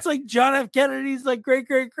 What if that's John F. Kennedy's great?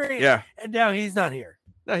 Yeah, and now he's not here.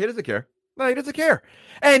 No, he doesn't care.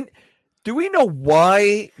 And do we know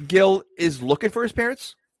why Gil is looking for his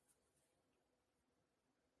parents?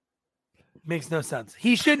 Makes no sense.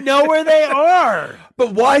 He should know where they are.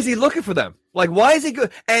 But why is he looking for them? Why is he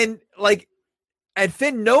good? And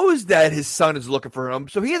Finn knows that his son is looking for him,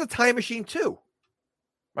 so he has a time machine too.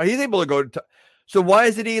 Right? He's able to go to. So why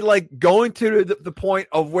isn't he going to the point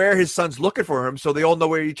of where his son's looking for him, so they all know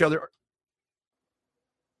where each other are?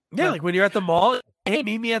 Yeah, when you're at the mall, hey,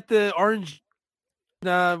 meet me at the Orange.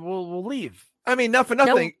 We'll leave. Not for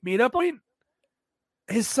nothing. Meet up point.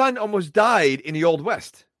 His son almost died in the Old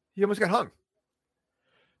West. He almost got hung.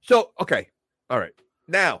 So, okay. All right.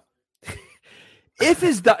 Now, if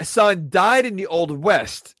his son died in the Old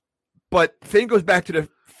West, but Finn goes back to the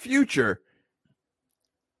future,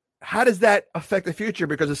 how does that affect the future?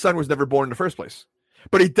 Because his son was never born in the first place,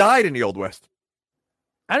 but he died in the Old West.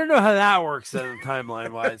 I don't know how that works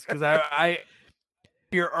timeline wise, because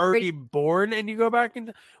you're already born and you go back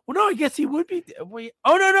into. Well, no, I guess he would be. Oh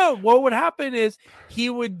no. What would happen is he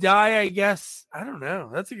would die. I guess I don't know.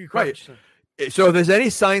 That's a good question. Right. So, if there's any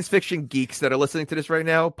science fiction geeks that are listening to this right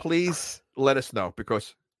now, please let us know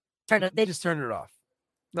because they just turned it off.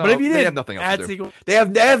 No, but if you they have nothing else to do. Sequel, they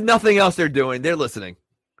have nothing else they're doing. They're listening.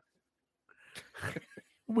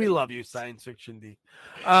 We love you, science fiction D.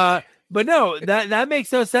 But no, that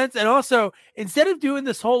makes no sense. And also, instead of doing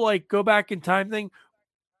this whole like go back in time thing,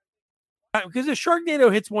 because the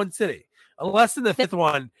Sharknado hits one city, unless in the fifth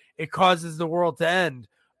one it causes the world to end.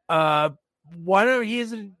 Why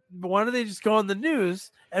don't they just go on the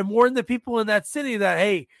news and warn the people in that city that,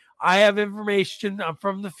 hey, I have information, I'm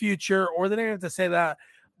from the future, or they don't have to say that,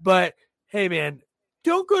 but hey man,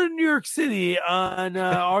 don't go to New York City on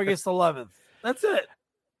August 11th. That's it.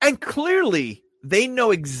 And clearly they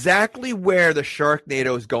know exactly where the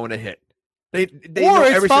Sharknado is going to hit. They or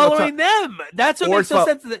it's following them. That's what makes no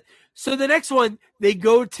sense. So the next one, they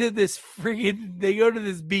go to this beach in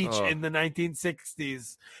the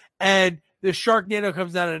 1960s, and the Sharknado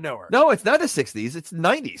comes out of nowhere. No, it's not the 60s. It's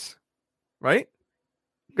 90s, right?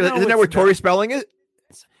 No, isn't that where Tori Spelling is?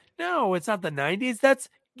 No, it's not the 90s. That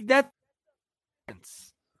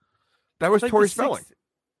was like Tori Spelling,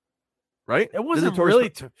 right? It wasn't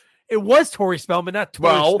really. It was Tori Spelling, but not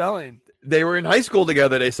Tori Spelling. They were in high school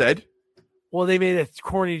together. They said. Well, they made a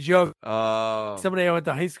corny joke. Somebody I went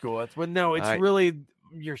to high school with. Well, no, it's really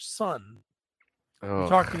your son. You're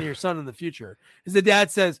talking to your son in the future. Because the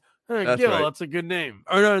dad says, hey, Gil, right. That's a good name.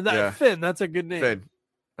 Or no, Finn, that's a good name. Finn.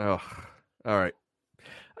 Oh, all right.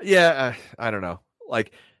 Yeah, I don't know.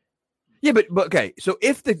 Like, yeah, but okay. So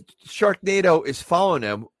if the Sharknado is following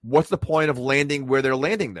them, what's the point of landing where they're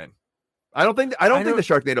landing then? I don't think the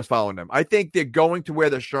Sharknado's following them. I think they're going to where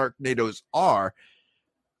the Sharknados are.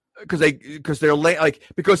 Because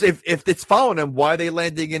if it's following them, why are they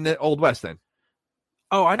landing in the Old West then?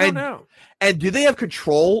 Oh, I don't know. And do they have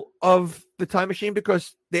control of the time machine?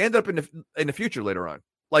 Because they end up in the future later on.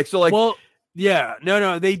 Well, yeah,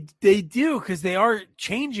 no, they do because they are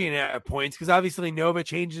changing at points. Because obviously Nova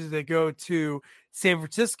changes to go to San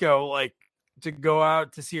Francisco, like to go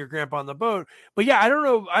out to see her grandpa on the boat. But yeah, I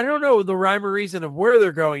don't know the rhyme or reason of where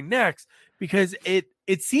they're going next because it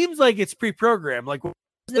seems like it's pre-programmed. Like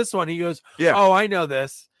this one, he goes, yeah. Oh, I know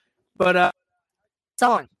this, but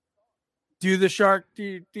song. Do the shark?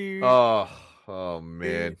 Do. Oh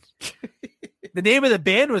man! The name of the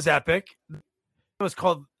band was epic. It was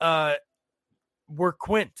called "We're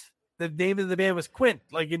Quint." The name of the band was Quint,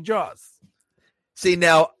 like in Jaws. See,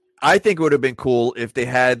 now I think it would have been cool if they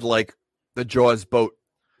had like the Jaws boat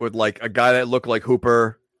with like a guy that looked like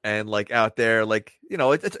Hooper and like out there, like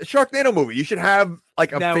it's a Sharknado movie. You should have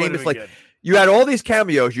like a famous like. Good. You had all these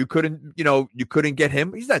cameos. You couldn't get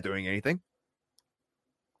him. He's not doing anything.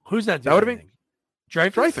 Who's not doing anything?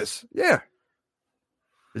 Dreyfus. Yeah.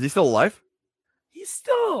 Is he still alive? He's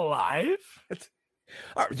still alive.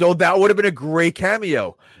 So that would have been a great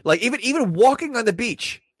cameo. Like even walking on the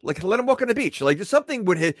beach. Like let him walk on the beach. Like just something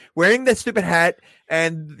would hit wearing that stupid hat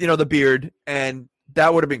and the beard, and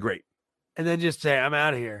that would have been great. And then just say, I'm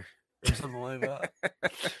out of here. Or something like that.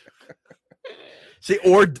 See,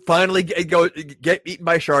 or finally get eaten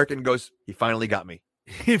by a shark and goes, he finally got me.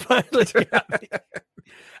 He finally got me.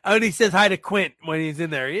 And he says hi to Quint when he's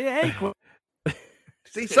in there. Yeah, hey, Quint.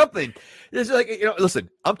 See, something. It's like,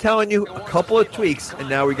 listen, I'm telling you a couple of tweaks, and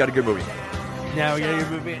now we got a good movie. Now we got a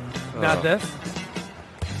good movie. Not this.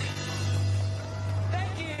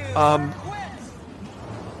 Can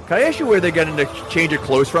I ask you where they're getting to change their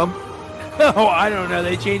clothes from? Oh, I don't know.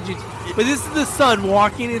 They changed it. But this is the son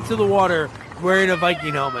walking into the water wearing a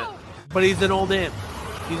Viking helmet. But he's an old man.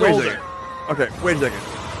 He's older. Okay, wait a second.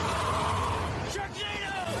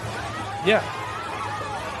 Yeah.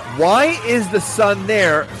 Why is the son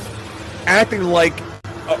there acting like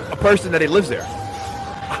a person that he lives there?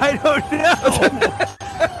 I don't know.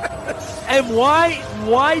 And why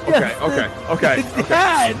does the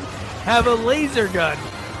dad have a laser gun?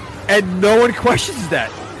 And no one questions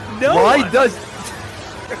that. Why does...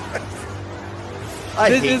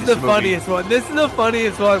 This is the funniest one. This is the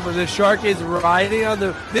funniest one where the shark is riding on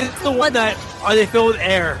the... This is the one that... Are they filled with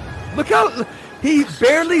air? Look how... He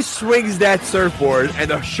barely swings that surfboard and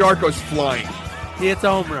the shark goes flying. He hits a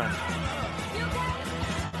home run.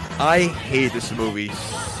 I hate this movie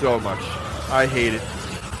so much. I hate it.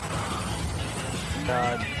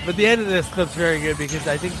 But the end of this clip's very good because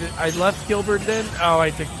I think that I left Gilbert then. Oh,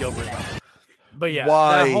 I took Gilbert. But yeah,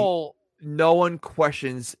 Why that whole no one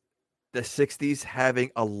questions the 60s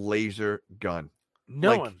having a laser gun.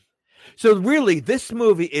 no one. So really, this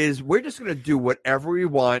movie is we're just going to do whatever we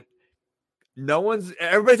want. Everybody's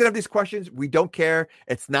going to have these questions. We don't care.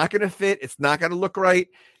 It's not going to fit. It's not going to look right.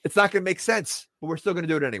 It's not going to make sense, but we're still going to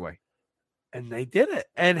do it anyway. And they did it.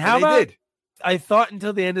 And And how they about did. I thought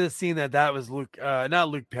until the end of the scene that was Luke, not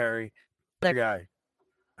Luke Perry, that guy.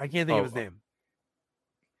 I can't think of his name.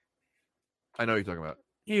 I know what you're talking about.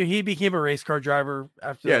 He became a race car driver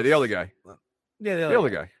after. Yeah, the other guy. Yeah, The other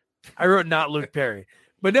guy. I wrote not Luke Perry,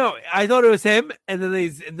 but no, I thought it was him. And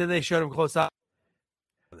then they showed him close up.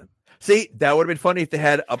 See, that would have been funny if they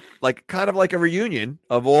had kind of like a reunion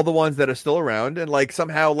of all the ones that are still around and like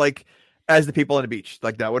somehow like as the people on the beach.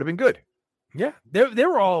 Like that would have been good. Yeah, they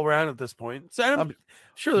were all around at this point. So I'm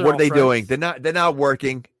sure. They're What all are they friends. doing? They're not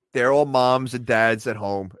working. They're all moms and dads at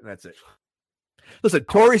home, and that's it. Listen,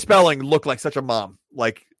 Tori Spelling looked like such a mom.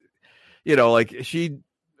 Like, her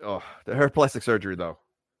plastic surgery though.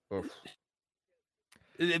 Oof.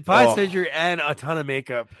 Plastic surgery and a ton of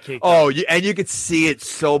makeup. And you could see it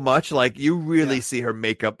so much. Like you really see her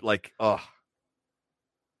makeup. Like, so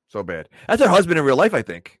bad. That's her husband in real life, I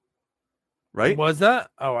think. Right? Was that?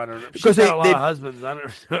 Oh, I don't know. Because She's got a lot of husbands. I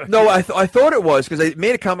don't know. No, I thought it was because they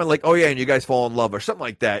made a comment like, "Oh yeah, and you guys fall in love" or something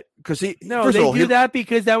like that. Because they do that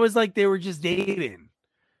because that was like they were just dating.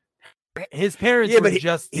 His parents were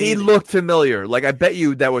just dating. He looked familiar. Like I bet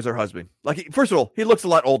you that was her husband. Like first of all, he looks a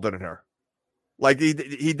lot older than her. Like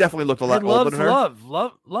he definitely looked a lot older than her. Loves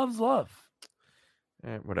love.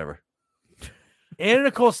 Whatever. Anna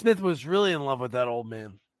Nicole Smith was really in love with that old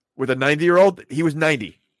man. With a 90-year-old, he was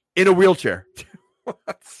 90 in a wheelchair.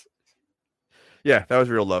 Yeah, that was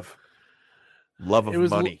real love. Love of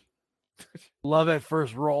money. Love at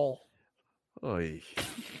first roll. Oy.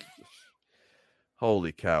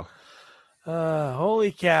 Holy cow.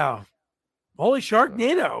 Holy cow. Holy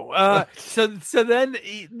Sharknado. So then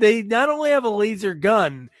they not only have a laser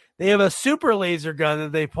gun, they have a super laser gun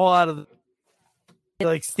that they pull out of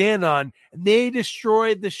stand on, and they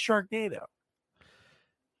destroyed the Sharknado.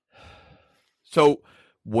 So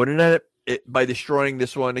wouldn't that by destroying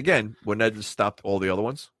this one again, wouldn't that just stopped all the other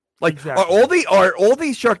ones? Like exactly. are all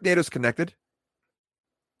these Sharknadoes connected?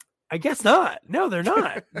 I guess not. No, they're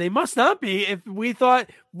not. They must not be. If we thought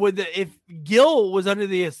if Gil was under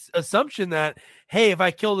the assumption that, hey, if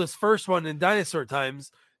I kill this first one in dinosaur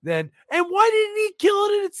times, then why didn't he kill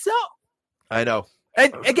it in itself? I know.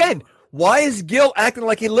 And again, why is Gil acting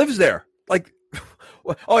like he lives there? Like,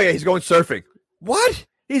 oh yeah, he's going surfing. What?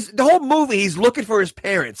 The whole movie he's looking for his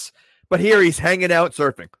parents, but here he's hanging out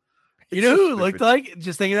surfing. You know who it looked like?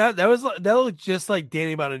 Just thinking that looked just like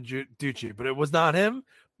Danny Bonaducci, but it was not him.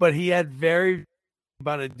 But he had very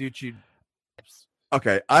Bonaducci.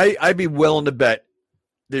 Okay, I'd be willing to bet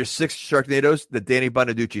there's 6 Sharknadoes that Danny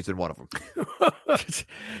Bonaducci's in one of them.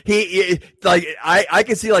 I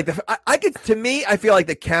can see I feel like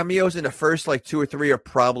the cameos in the first 2 or 3 are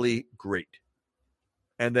probably great,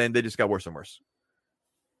 and then they just got worse and worse.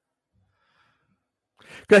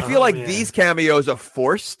 Because I feel these cameos are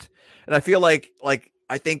forced, and I feel like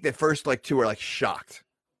I think the first 2 are shocked.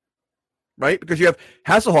 Right? Because you have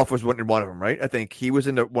Hasselhoff was in one of them, right? I think he was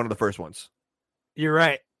in one of the first ones. You're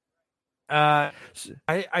right. I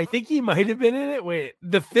think he might have been in it. Wait,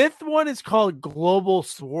 the 5th one is called Global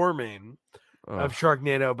Swarming of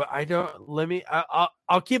Sharknado, but I don't.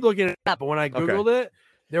 I'll keep looking it up. But when I googled it,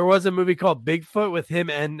 there was a movie called Bigfoot with him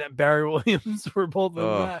and Barry Williams were both in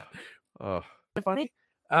that. Oh, funny.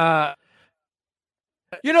 I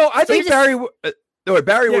think Barry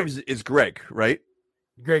Williams is Greg, right?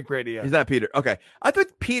 Greg Brady, yeah. He's not Peter. Okay. I thought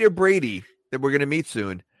Peter Brady, that we're going to meet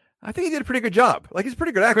soon, I think he did a pretty good job. He's a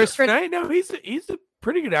pretty good actor. Christopher Knight, no, he's a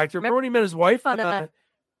pretty good actor. Remember when he met his wife on The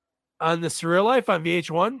Surreal Life on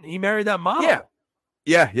VH1? He married that model.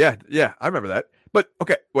 Yeah. I remember that. But,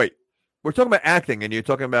 okay, wait. We're talking about acting, and you're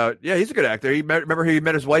talking about, he's a good actor. Remember he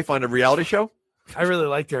met his wife on a reality show? I really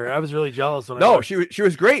liked her. I was really jealous when I she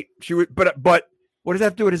was great. But what does that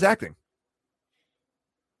have to do with his acting?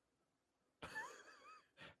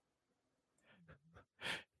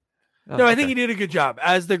 No, I think he did a good job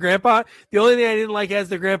as the grandpa. The only thing I didn't like as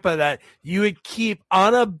the grandpa that you would keep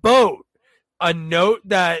on a boat a note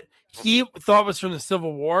that he thought was from the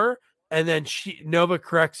Civil War, and then Nova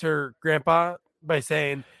corrects her grandpa by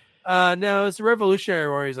saying, "No, it's the Revolutionary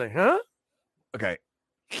War." He's like, "Huh?" Okay,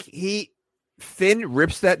 Finn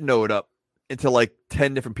rips that note up into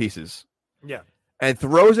 10 different pieces. Yeah, and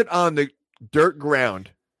throws it on the dirt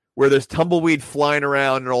ground where there's tumbleweed flying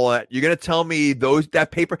around and all that. You're going to tell me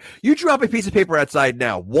that paper, you drop a piece of paper outside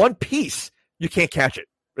now, one piece, you can't catch it.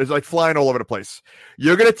 It's like flying all over the place.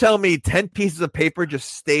 You're going to tell me 10 pieces of paper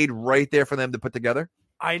just stayed right there for them to put together?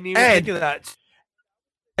 I didn't even think of that.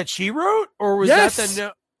 That she wrote? Or was that the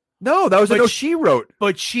note? No, that was a note she wrote.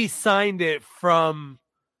 But she signed it from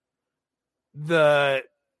the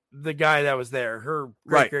guy that was there. Her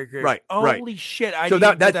great. Right. Holy shit! So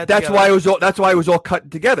that's why it was all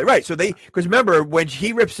cut together, right? So because remember when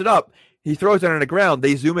he rips it up, he throws it on the ground.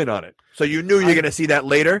 They zoom in on it, so you knew you're going to see that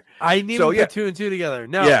later. I didn't even put two and two together.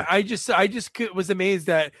 No, yeah. I just was amazed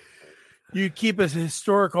that you keep a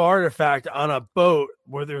historical artifact on a boat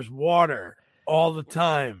where there's water all the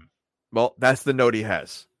time. Well, that's the note he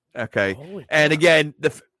has. Okay, and again,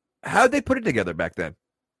 how'd they put it together back then?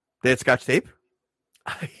 They had Scotch tape.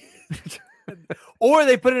 Or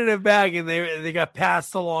they put it in a bag and they got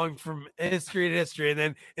passed along from history to history, and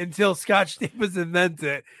then until Scotch tape was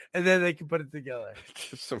invented, and then they can put it together.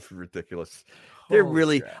 It's so ridiculous. They're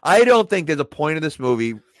really. Crap. I don't think there's a point of this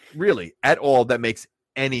movie really at all that makes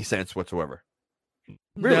any sense whatsoever.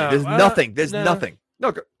 Really, there's nothing. There's nothing.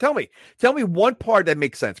 No, tell me one part that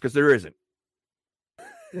makes sense, because there isn't.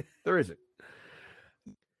 There isn't.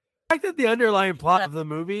 The fact that the underlying plot of the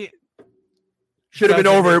movie should have been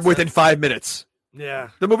over within 5 minutes. Yeah,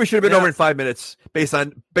 the movie should have been over in 5 minutes based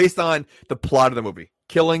on the plot of the movie,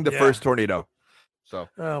 killing the first tornado. So,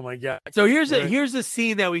 oh my god! So here's a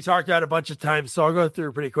scene that we talked about a bunch of times. So I'll go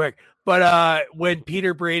through pretty quick. But when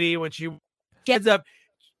Peter Brady, when she ends up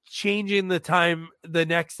changing the time, the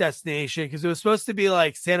next destination, because it was supposed to be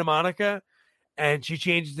like Santa Monica, and she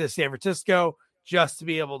changed to San Francisco just to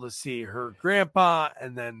be able to see her grandpa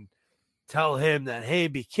and then tell him that, hey,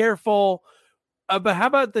 be careful. But how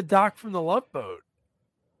about the Doc from the Love Boat?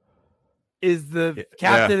 Is the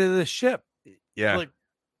captain of the ship? Yeah,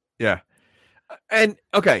 and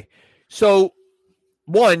okay, so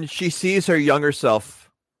one, she sees her younger self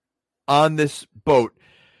on this boat.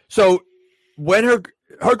 So when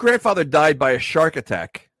her grandfather died by a shark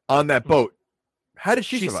attack on that boat, how did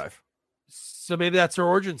she survive? So maybe that's her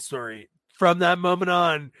origin story. From that moment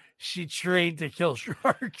on, she trained to kill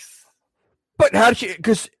sharks. But how did she?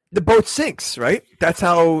 Because the boat sinks, right? That's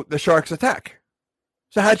how the sharks attack.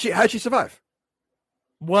 So how'd she survive?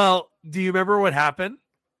 Well, do you remember what happened?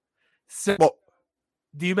 So,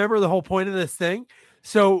 do you remember the whole point of this thing?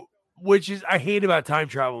 So, which is I hate about time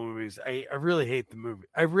travel movies. I really hate the movie.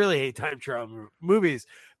 I really hate time travel movies,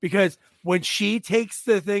 because when she takes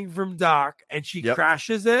the thing from Doc and she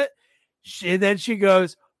crashes it, and then she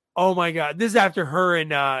goes, "Oh my god!" This is after her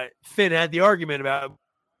and Finn had the argument about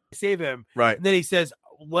save him, right? And then he says,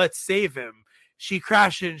 "Let's save him." She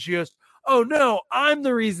crashed it and she goes, "Oh no, I'm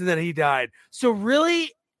the reason that he died." So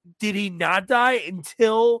really, did he not die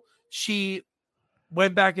until she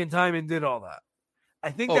went back in time and did all that?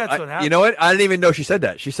 I think that's what happened. You know what? I didn't even know she said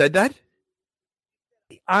that. She said that?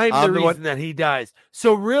 I'm the reason that he dies.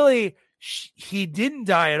 So really, he didn't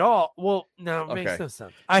die at all. Well, no, it makes no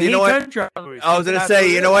sense. I hate time travel movies. I was going to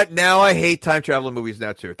say, you know what? Now I hate time travel movies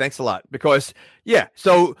now too. Thanks a lot. Because,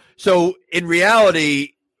 so in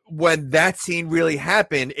reality, when that scene really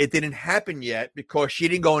happened, it didn't happen yet because she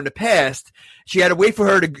didn't go in the past. She had to wait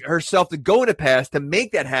for herself to go in the past to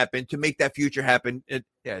make that happen, to make that future happen.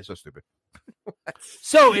 It's so stupid.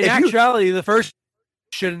 So in actuality, the first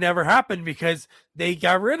should have never happened because they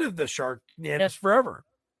got rid of the Sharknado forever.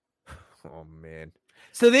 Oh man!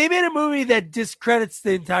 So they made a movie that discredits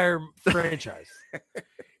the entire franchise.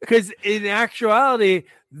 Because in actuality,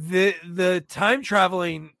 the time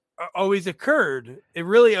traveling always occurred. It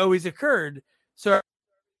really always occurred. So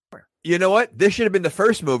you know what? This should have been the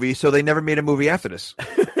first movie, so they never made a movie after this.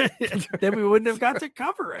 Then we wouldn't have got to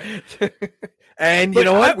cover it. And you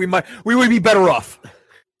know what? We would be better off.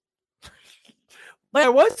 But I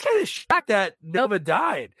was kind of shocked that Nova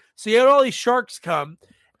died. So you had all these sharks come,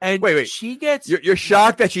 and wait. She gets. You're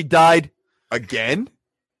shocked that she died again?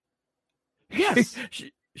 Yes.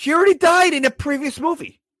 She already died in a previous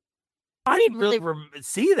movie. I didn't really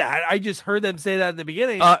see that. I just heard them say that in the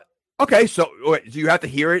beginning. Okay, so do you have to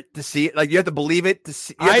hear it to see it? Like you have to believe it to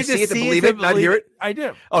see. You have to see it to believe it, not hear it. I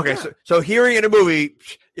do. Okay, so hearing in a movie,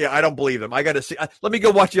 I don't believe them. I got to see. Let me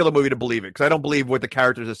go watch the other movie to believe it, because I don't believe what the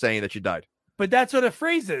characters are saying that she died. But that's what a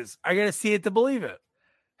phrase is. I got to see it to believe it.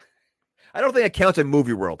 I don't think it counts in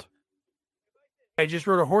movie world. I just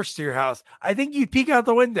rode a horse to your house. I think you'd peek out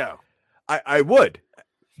the window. I would,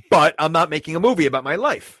 but I'm not making a movie about my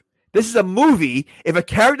life. This is a movie. If a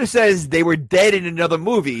character says they were dead in another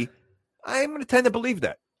movie, I'm going to tend to believe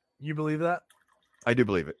that. You believe that? I do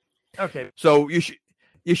believe it. Okay. So you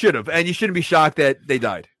should have, and you shouldn't be shocked that they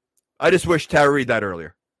died. I just wish Tara Reid died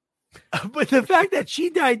earlier. But the fact that she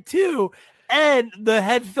died too, and the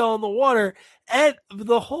head fell in the water, and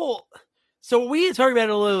the whole. So we can talk about it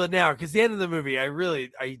a little bit now because the end of the movie, I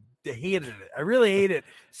hated it. I really hated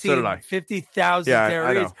So did seeing I. 50,000 Yeah, Tara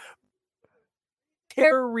I Reids. know.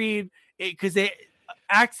 Tara Reid, because they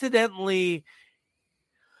accidentally.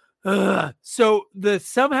 So the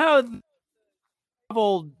somehow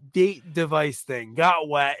travel date device thing got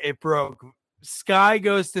wet. It broke. Sky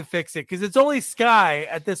goes to fix it because it's only Sky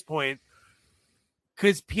at this point.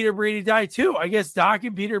 Because Peter Brady died too. I guess Doc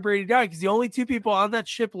and Peter Brady died because the only two people on that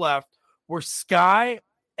ship left were Sky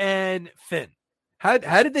and Finn. How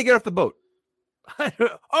did they get off the boat?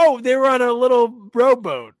 Oh, they were on a little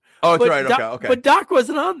rowboat. Oh, that's But right. Doc, Okay. But Doc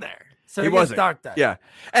wasn't on there. So He I guess wasn't. Doc died. Yeah.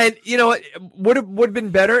 And you know what? Would have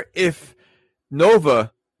been better if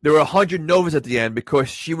Nova, there were 100 Novas at the end because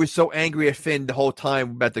she was so angry at Finn the whole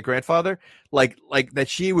time about the grandfather, like that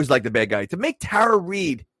she was like the bad guy. To make Tara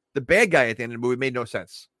Reid the bad guy at the end of the movie made no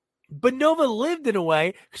sense. But Nova lived in a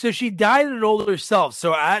way, so she died an older self.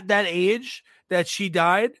 So at that age that she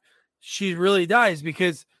died, she really dies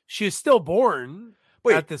because she was still born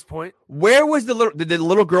at this point. Where was did the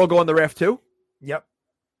little girl go on the raft too? Yep.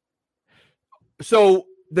 So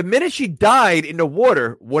the minute she died in the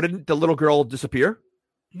water, wouldn't the little girl disappear?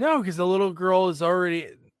 No, because the little girl is already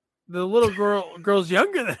girl's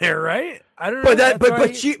younger than her, right? I don't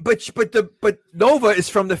know. But Nova is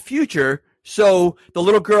from the future, so the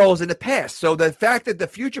little girl is in the past. So the fact that the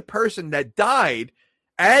future person that died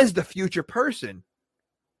as the future person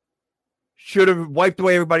should have wiped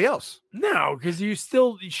away everybody else. No, because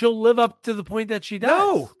she'll live up to the point that she dies.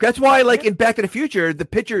 No, that's why, like in Back to the Future, the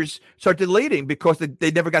pictures start deleting because they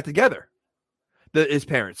never got together. His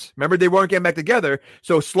parents, remember, they weren't getting back together,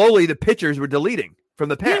 so slowly the pictures were deleting from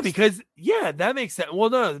the past. Yeah, because that makes sense. Well,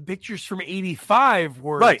 no, the pictures from '85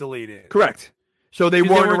 were deleted. Correct. So they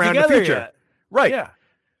weren't around in the future. Yet. Right. Yeah.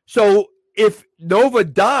 So if Nova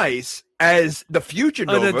dies as the future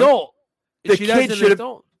Nova, an adult, the she kid dies should an have.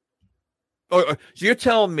 adult. So you're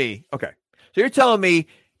telling me, okay? So you're telling me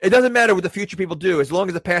it doesn't matter what the future people do, as long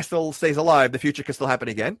as the past still stays alive, the future can still happen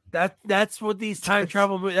again. That's what these time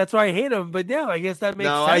travel movies. That's why I hate them. But yeah, I guess that makes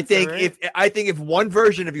sense. No, I think right? if one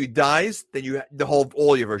version of you dies, then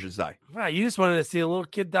all your versions die. Wow, you just wanted to see a little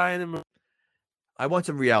kid die in a movie. I want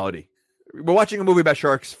some reality. We're watching a movie about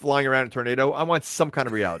sharks flying around in a tornado. I want some kind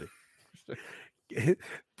of reality.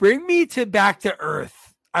 Bring me back to Earth.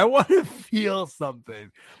 I want to feel something.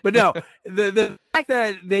 But no, the fact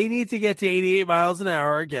that they need to get to 88 miles an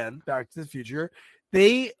hour again, Back to the Future,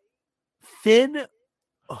 Finn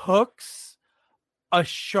hooks a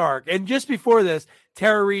shark. And just before this,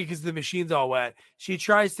 Tara Reid, because the machine's all wet, she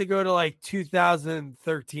tries to go to like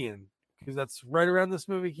 2013 because that's right around this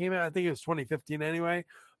movie came out. I think it was 2015 anyway.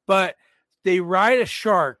 But they ride a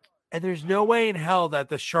shark. And there's no way in hell that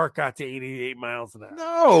the shark got to 88 miles an hour.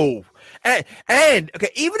 No. And okay,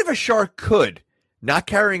 even if a shark could, not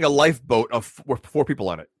carrying a lifeboat with 4 people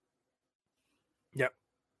on it. Yep.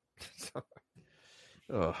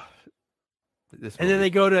 And then they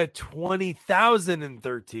go to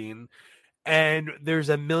 20,013, and there's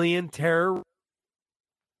a million terror.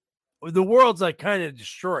 The world's like kind of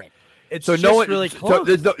destroyed. It's so just really close.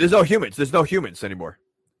 So there's no humans. There's no humans anymore.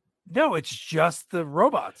 No, it's just the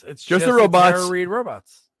robots. It's just the robots. Tara Reid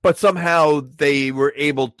robots. But somehow they were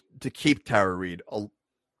able to keep Tara Reid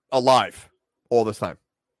alive all this time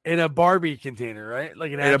in a Barbie container, right?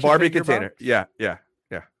 Like in a Barbie container. Box? Yeah.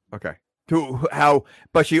 Okay.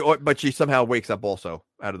 But she somehow wakes up also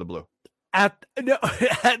out of the blue. At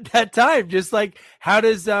that time, just like how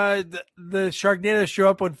does the Sharknado show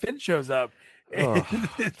up when Finn shows up?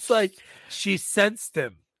 It's like she sensed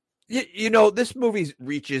him. You know, this movie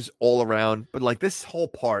reaches all around, but like this whole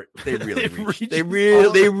part, they really reached. They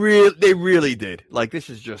really did. Like this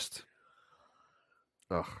is just.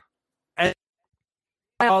 Ugh. And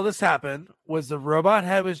all this happened was the robot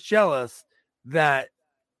head was jealous that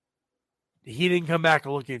he didn't come back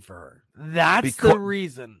looking for her. That's the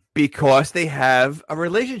reason. Because they have a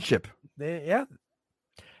relationship. Yeah.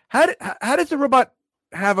 How does the robot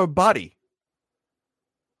have a body?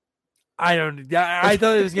 I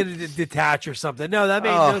thought it was going to detach or something. No, that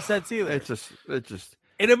made no sense either. It's just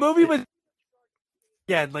in a movie with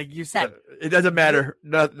again, like you said, it doesn't matter.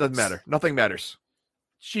 No, it doesn't matter. Nothing matters.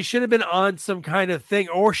 She should have been on some kind of thing,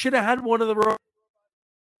 or should have had one of the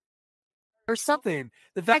or something.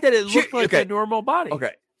 The fact that it looked like a normal body.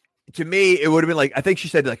 Okay. To me, it would have been like, I think she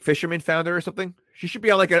said like fisherman found her or something. She should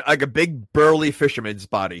be on like a big burly fisherman's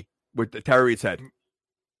body with the Tara Reid's head.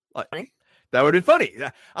 Like, that would have been funny.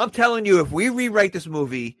 I'm telling you, if we rewrite this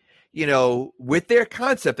movie, with their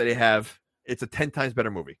concept that they have, it's a 10 times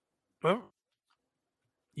better movie. Well,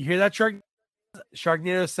 you hear that,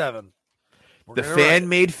 Sharknado 7. The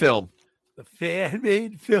fan-made film. The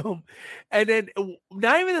fan-made film. And then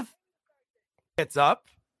not even the gets up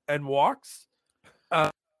and walks.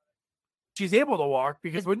 She's able to walk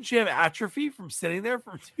because wouldn't she have atrophy from sitting there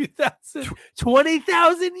for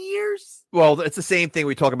 20,000 years? Well, it's the same thing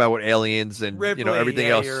we talk about with aliens and Ripley, everything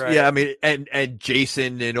else. Right. Yeah, I mean, and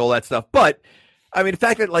Jason and all that stuff. But I mean, the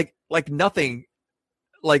fact that like nothing,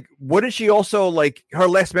 like wouldn't she also like her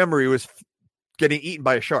last memory was getting eaten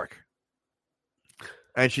by a shark,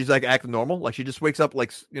 and she's like acting normal, like she just wakes up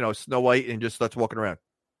like Snow White and just starts walking around.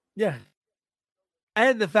 Yeah.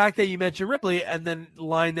 And the fact that you mentioned Ripley, and then the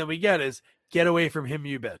line that we get is, "Get away from him,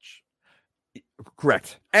 you bitch."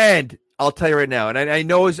 Correct. And I'll tell you right now, and I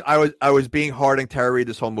know I was being hard on Tara Reid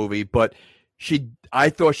this whole movie, but I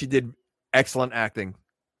thought she did excellent acting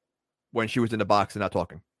when she was in the box and not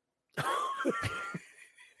talking.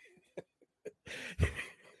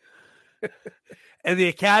 And the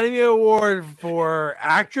Academy Award for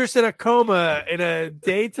actress in a coma in a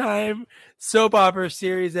daytime soap opera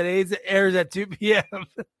series that airs at 2 p.m.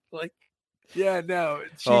 Like, yeah, no,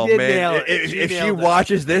 she did nail it. If she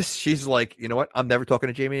watches this, she's like, you know what? I'm never talking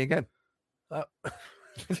to Jamie again. But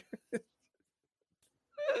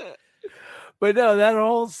no, that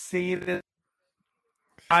whole scene,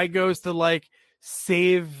 I goes to like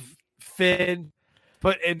save Finn.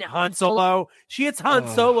 Put in Han Solo. She hits Han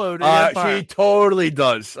Solo. She totally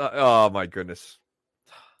does. Oh my goodness.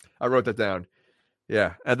 I wrote that down.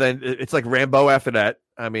 Yeah. And then it's like Rambo after that.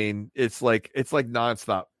 I mean, it's like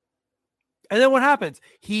nonstop. And then what happens?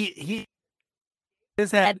 He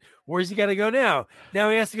his head. Where's he gotta go now? Now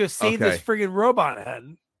he has to go save this friggin' robot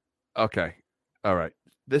head. Okay. All right.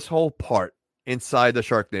 This whole part inside the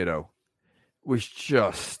Sharknado was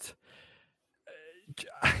just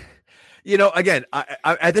again, I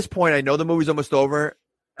at this point, I know the movie's almost over,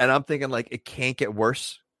 and I'm thinking, like, it can't get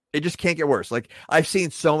worse. It just can't get worse. Like, I've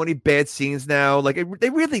seen so many bad scenes now. Like,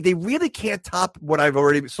 they really can't top what I've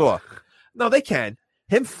already saw. No, they can.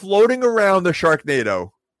 Him floating around the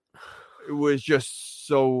Sharknado, it was just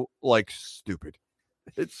so, like, stupid.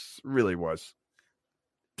 It really was.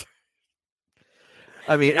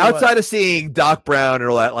 I mean, outside of seeing Doc Brown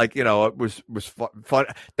and all that, like, it was fun.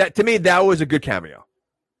 That, to me, that was a good cameo.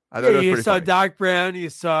 I thought you saw funny. Doc Brown, you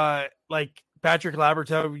saw like Patrick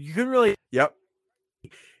Laborto. You couldn't really. Yep.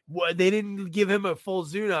 They didn't give him a full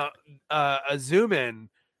zoom in,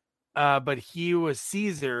 but he was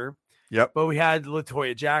Caesar. Yep. But we had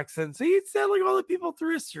LaToya Jackson, so you'd said like all the people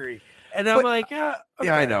through history, and I'm like, okay.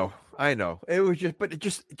 Yeah, I know. It was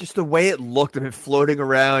just the way it looked of him floating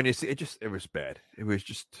around. You see, it was bad. It was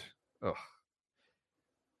just,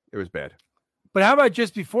 it was bad. But how about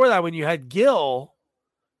just before that, when you had Gil?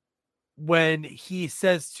 When he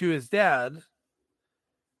says to his dad,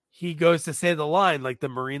 he goes to say the line, like the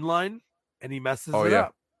Marine line, and he messes it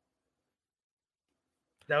up.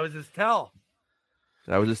 That was his tell.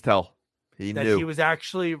 He knew. He was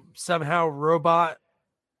actually somehow robot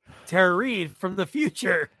Tara Reid from the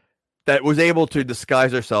future. That was able to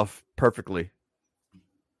disguise herself perfectly.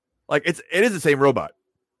 Like, it is the same robot.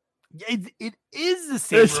 It is the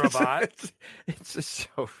same robot. It's just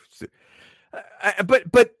so...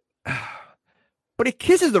 But he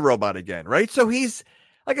kisses the robot again, right? So he's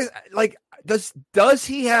like does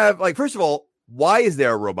he have, like, first of all, why is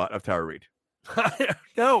there a robot of Tara Reid? I don't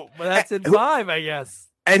know, but that's in 5, I guess.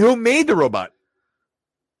 And who made the robot?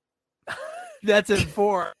 That's in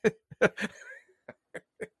 4.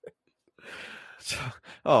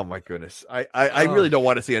 Oh my goodness. I really don't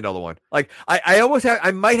want to see another one. Like,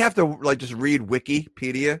 I might have to like just read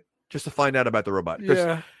Wikipedia just to find out about the robot.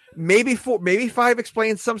 Yeah. Maybe 5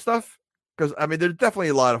 explains some stuff, because I mean there's definitely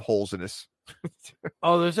a lot of holes in this.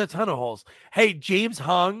 Oh, there's a ton of holes. Hey, James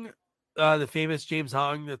Hong, the famous James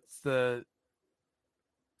Hong, that's the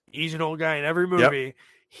Asian old guy in every movie. Yep.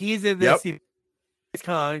 He's in this. Yep. He's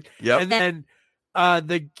Kong. Yep. And then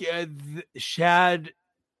the Shad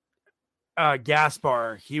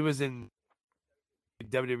Gaspar, he was in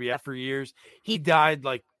WWF for years. He died,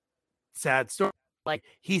 like, sad story. Like,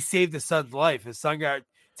 he saved his son's life. His son got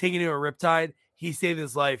taken to a riptide. He saved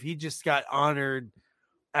his life. He just got honored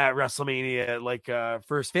at WrestleMania, like,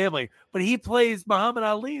 for his family. But he plays Muhammad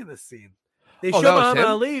Ali in this scene. They show Muhammad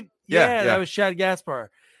Ali. Yeah, that was Shad Gaspar.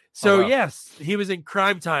 So, yes, he was in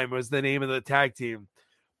Crime Time was the name of the tag team.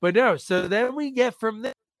 But no, so then we get from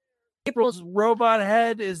there, April's robot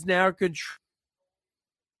head is now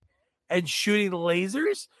and shooting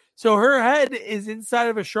lasers. So her head is inside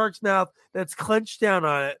of a shark's mouth that's clenched down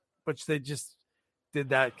on it, which they just did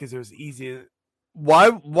that because it was easy. Why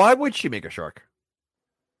would she make a shark?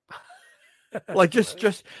 Like just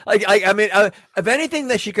like I mean, if anything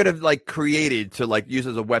that she could have like created to like use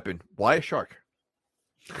as a weapon, why a shark?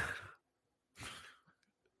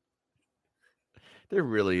 There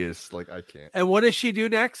really is like I can't. And what does she do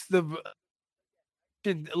next?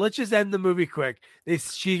 Let's just end the movie quick.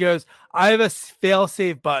 She goes, I have a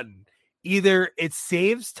fail-safe button. Either it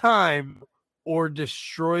saves time or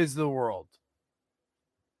destroys the world.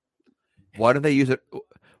 Why don't they use it?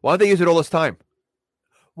 Why don't they use it all this time?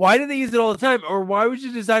 Why do they use it all the time? Or why would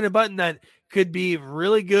you design a button that could be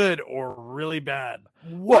really good or really bad?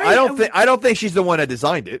 Well, I don't think she's the one that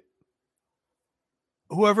designed it.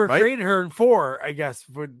 Whoever created her in 4, I guess,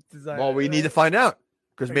 would design. Well, we need to find out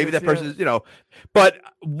because maybe that person is, But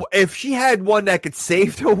if she had one that could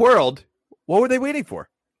save the world, what were they waiting for?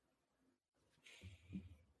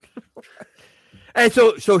 And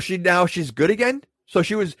so she's good again. So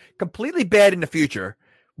she was completely bad in the future,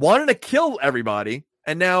 wanted to kill everybody,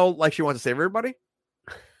 and now like she wants to save everybody.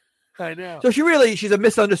 I know. So she's a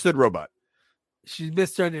misunderstood robot. She's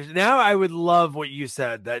misunderstood. Now I would love what you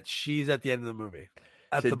said, that she's at the end of the movie.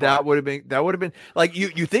 That would have been like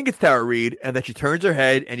you think it's Tara Reid, and then she turns her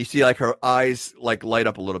head and you see like her eyes like light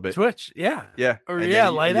up a little bit. Twitch, yeah. Or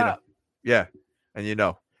light up. Yeah. And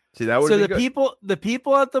See, that would so be the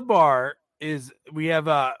people at the bar is we have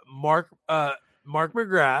Mark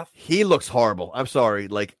McGrath. He looks horrible. I'm sorry.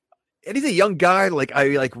 Like, and he's a young guy. Like I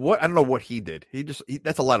don't know what he did.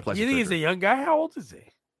 That's a lot of plastic. You think surgery. he's a young guy? How old is he?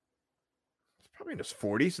 He's probably in his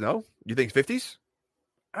 40s. No, you think 50s?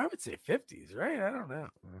 I would say 50s, right? I don't know.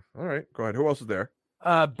 All right, go ahead. Who else is there?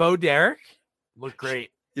 Bo Derek looked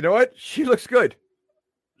great. You know what? She looks good.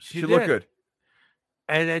 She looked good.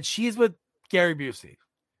 And then she's with Gary Busey.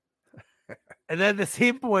 And then at the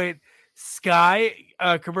same point, Sky,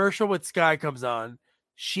 a commercial with Sky comes on.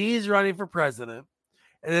 She's running for president.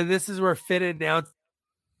 And then this is where Finn announced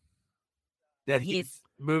that he's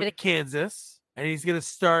moving to Kansas and he's going to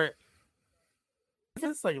start. Is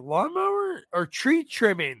this like lawnmower or tree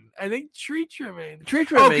trimming? I think tree trimming.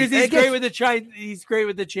 Oh, because he's great with the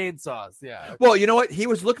chainsaws. Yeah. Well, you know what? He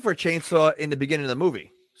was looking for a chainsaw in the beginning of the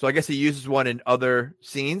movie, so I guess he uses one in other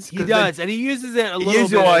scenes. He does, and he uses it a little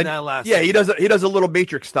bit in that last. Yeah, scene. He does a little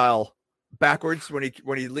Matrix style backwards when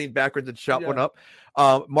he leaned backwards and shot one up.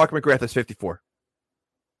 Mark McGrath is 54.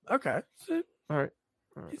 Okay. So, all right.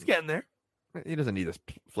 He's getting there. He doesn't need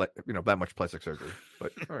that much plastic surgery,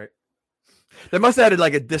 but all right. They must have added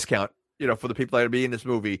like a discount, for the people that would be in this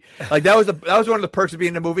movie. Like that was one of the perks of being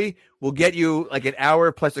in the movie. We'll get you like an hour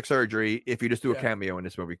of plastic surgery if you just do a cameo in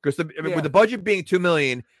this movie. Because with the budget being $2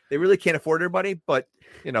 million, they really can't afford everybody. But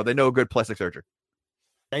they know a good plastic surgeon.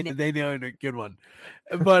 They know a good one.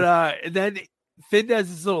 But then Finn does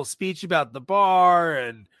this little speech about the bar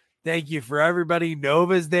and thank you for everybody.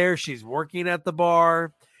 Nova's there. She's working at the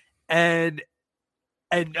bar, and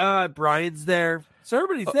Brian's there. So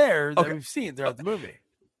everybody's there that we've seen throughout the movie.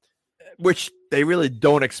 Which they really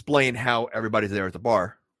don't explain how everybody's there at the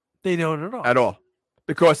bar. They don't at all. At all.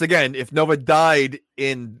 Because, again, if Nova died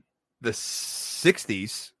in the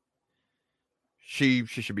 60s, she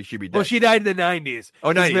should be dead. Well, she died in the 90s.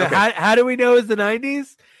 Oh, 90s. Okay. How do we know it's the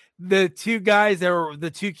 90s? The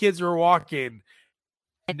two kids were walking,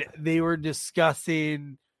 and they were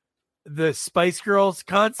discussing the Spice Girls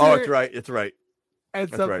concert. Oh, it's right. It's right. And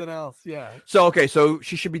that's something else, yeah. So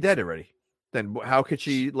she should be dead already. Then how could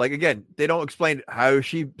she, again, they don't explain how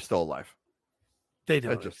she's still alive. They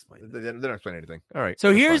don't explain. They don't explain anything. All right.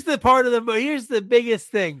 So here's the biggest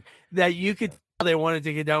thing that you could tell they wanted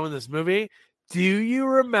to get done with this movie. Do you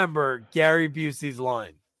remember Gary Busey's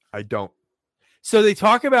line? I don't. So they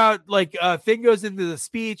talk about, Finn goes into the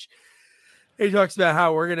speech. He talks about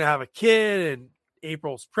how we're going to have a kid and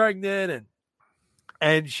April's pregnant.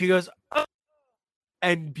 And she goes, oh.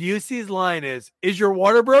 And Busey's line is your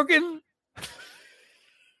water broken?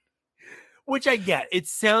 Which I get. It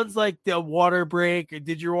sounds like the water break.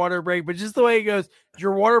 Did your water break? But just the way it goes, is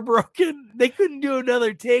your water broken? They couldn't do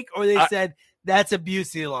another take, or they said that's a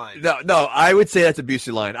Busey line. No, I would say that's a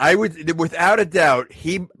Busey line. I would, without a doubt,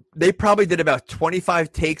 they probably did about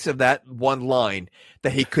 25 takes of that one line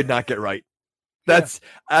that he could not get right. That's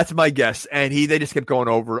my guess. And they just kept going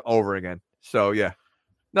over again. So yeah.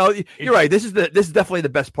 No, you're right. This is definitely the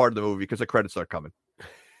best part of the movie because the credits are coming.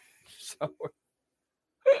 So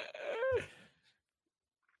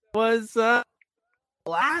was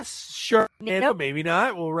last Sharknado, maybe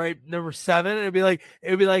not. We'll write number 7. It'd be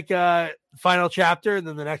like final chapter, and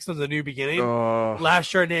then the next one's a new beginning. Last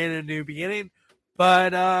Sharknado, a new beginning.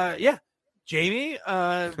 But Jamie,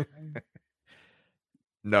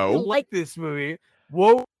 no, like this movie.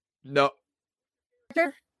 Whoa. No.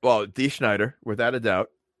 Well, D. Schneider, without a doubt.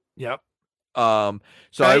 Yep. So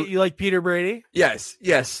you like Peter Brady? Yes.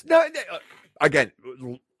 No, again,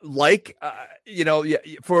 like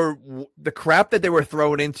for the crap that they were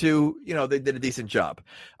thrown into, they did a decent job.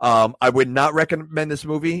 I would not recommend this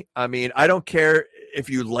movie. I mean, I don't care if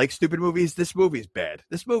you like stupid movies. This movie is bad.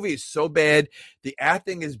 This movie is so bad. The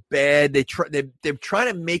acting is bad. They're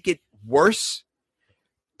trying to make it worse.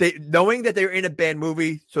 Knowing that they're in a bad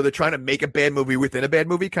movie, so they're trying to make a bad movie within a bad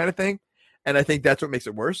movie kind of thing. And I think that's what makes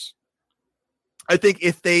it worse. I think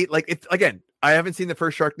if again, I haven't seen the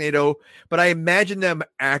first Sharknado, but I imagine them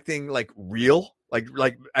acting like real, like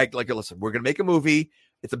listen, we're gonna make a movie.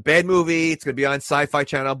 It's a bad movie. It's gonna be on Sci-Fi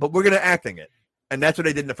Channel, but we're gonna acting it, and that's what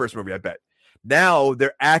they did in the first movie. I bet. Now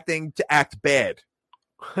they're acting to act bad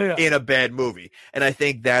in a bad movie, and I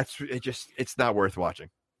think it's not worth watching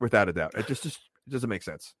without a doubt. It just doesn't make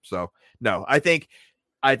sense. So no, I think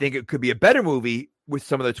it could be a better movie with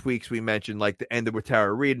some of the tweaks we mentioned, like the end with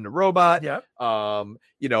Tara Reid and the robot. Yeah.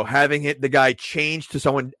 Having the guy change to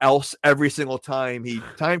someone else every single time he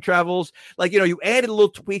time travels. Like, you added little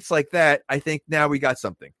tweaks like that. I think now we got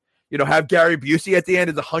something. Have Gary Busey at the end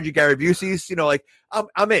is 100 Gary Buseys.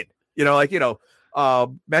 I'm in.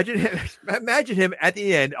 Imagine him at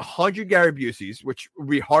the end, 100 Gary Buseys, which would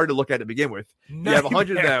be hard to look at to begin with. You have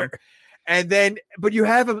 100 of them. And then, but you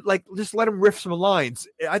have him just let him riff some lines.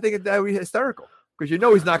 I think that would be hysterical because he's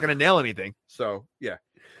not going to nail anything. So yeah,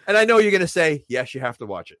 and I know you're going to say yes, you have to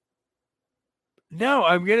watch it. No,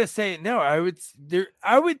 I'm going to say no. I would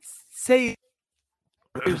say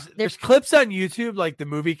there's clips on YouTube, like the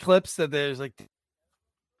movie clips that there's I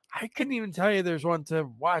couldn't even tell you there's one to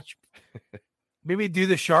watch. Maybe Do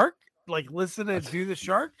the Shark, listen and Do the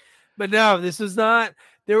Shark. But no, this is not.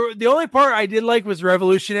 The only part I did like was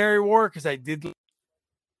Revolutionary War because I thought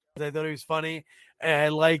it was funny, and I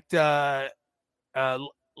liked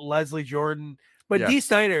Leslie Jordan. But D.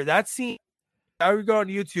 Snyder, that scene, I would go on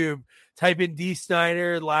YouTube, type in D.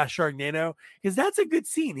 Snyder Last Sharknado because that's a good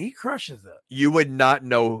scene. He crushes it. You would not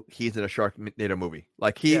know he's in a Sharknado movie.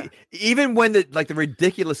 Even when the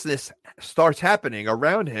ridiculousness starts happening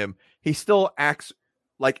around him, he still acts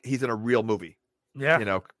like he's in a real movie.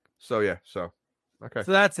 Yeah. So yeah. So. Okay.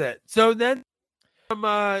 So that's it. So then from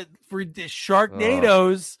for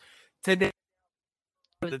Sharknadoes to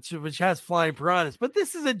which has flying piranhas, but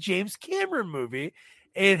this is a James Cameron movie.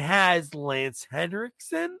 It has Lance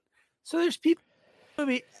Henriksen. So there's people in the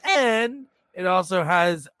movie, and it also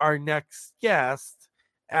has our next guest,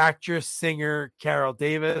 actress, singer Carol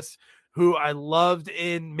Davis, who I loved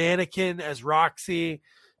in Mannequin as Roxy,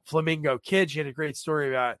 Flamingo Kid. She had a great story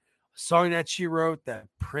about a song that she wrote that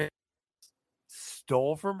Prince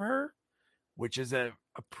stole from her, which is a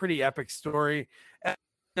pretty epic story. And,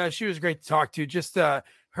 she was great to talk to. Just her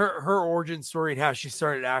origin story and how she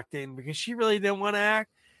started acting because she really didn't want to act,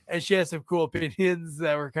 and she has some cool opinions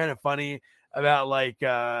that were kind of funny about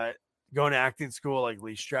going to acting school, like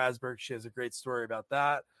Lee Strasberg. She has a great story about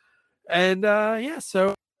that. And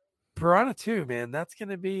so Piranha 2, man, that's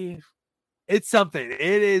gonna be it's something. It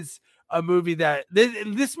is a movie that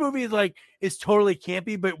this movie is totally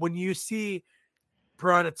campy, but when you see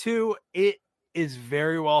Piranha 2, it is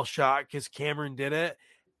very well shot because Cameron did it,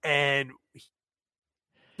 and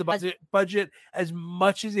the budget as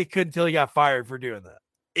much as he could until he got fired for doing that.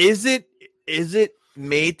 Is it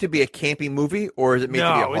made to be a campy movie, or is it made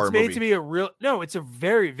to be a horror movie? No, it's made to be it's a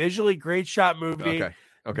very visually great shot movie.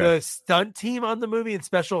 Okay. The stunt team on the movie and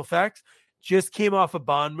special effects just came off a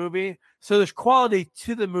Bond movie, so there's quality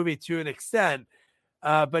to the movie to an extent.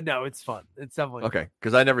 But no, it's fun. It's definitely okay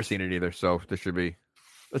because I've never seen it either. So this should be.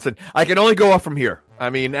 Listen, I can only go off from here. I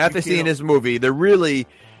mean, after seeing this movie,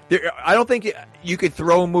 I don't think you could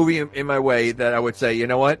throw a movie in my way that I would say, you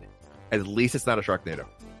know what? At least it's not a Sharknado.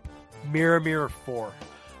 Mirror 4.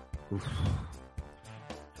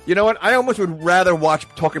 You know what? I almost would rather watch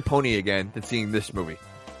Talking Pony again than seeing this movie.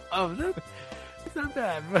 Oh, that's not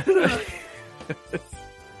bad.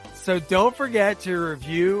 So don't forget to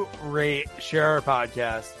review, rate, share our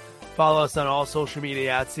podcast. Follow us on all social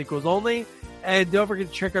media at Sequels Only. And don't forget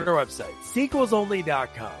to check out our website,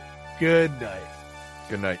 sequelsonly.com. Good night.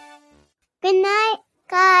 Good night. Good night,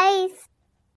 guys.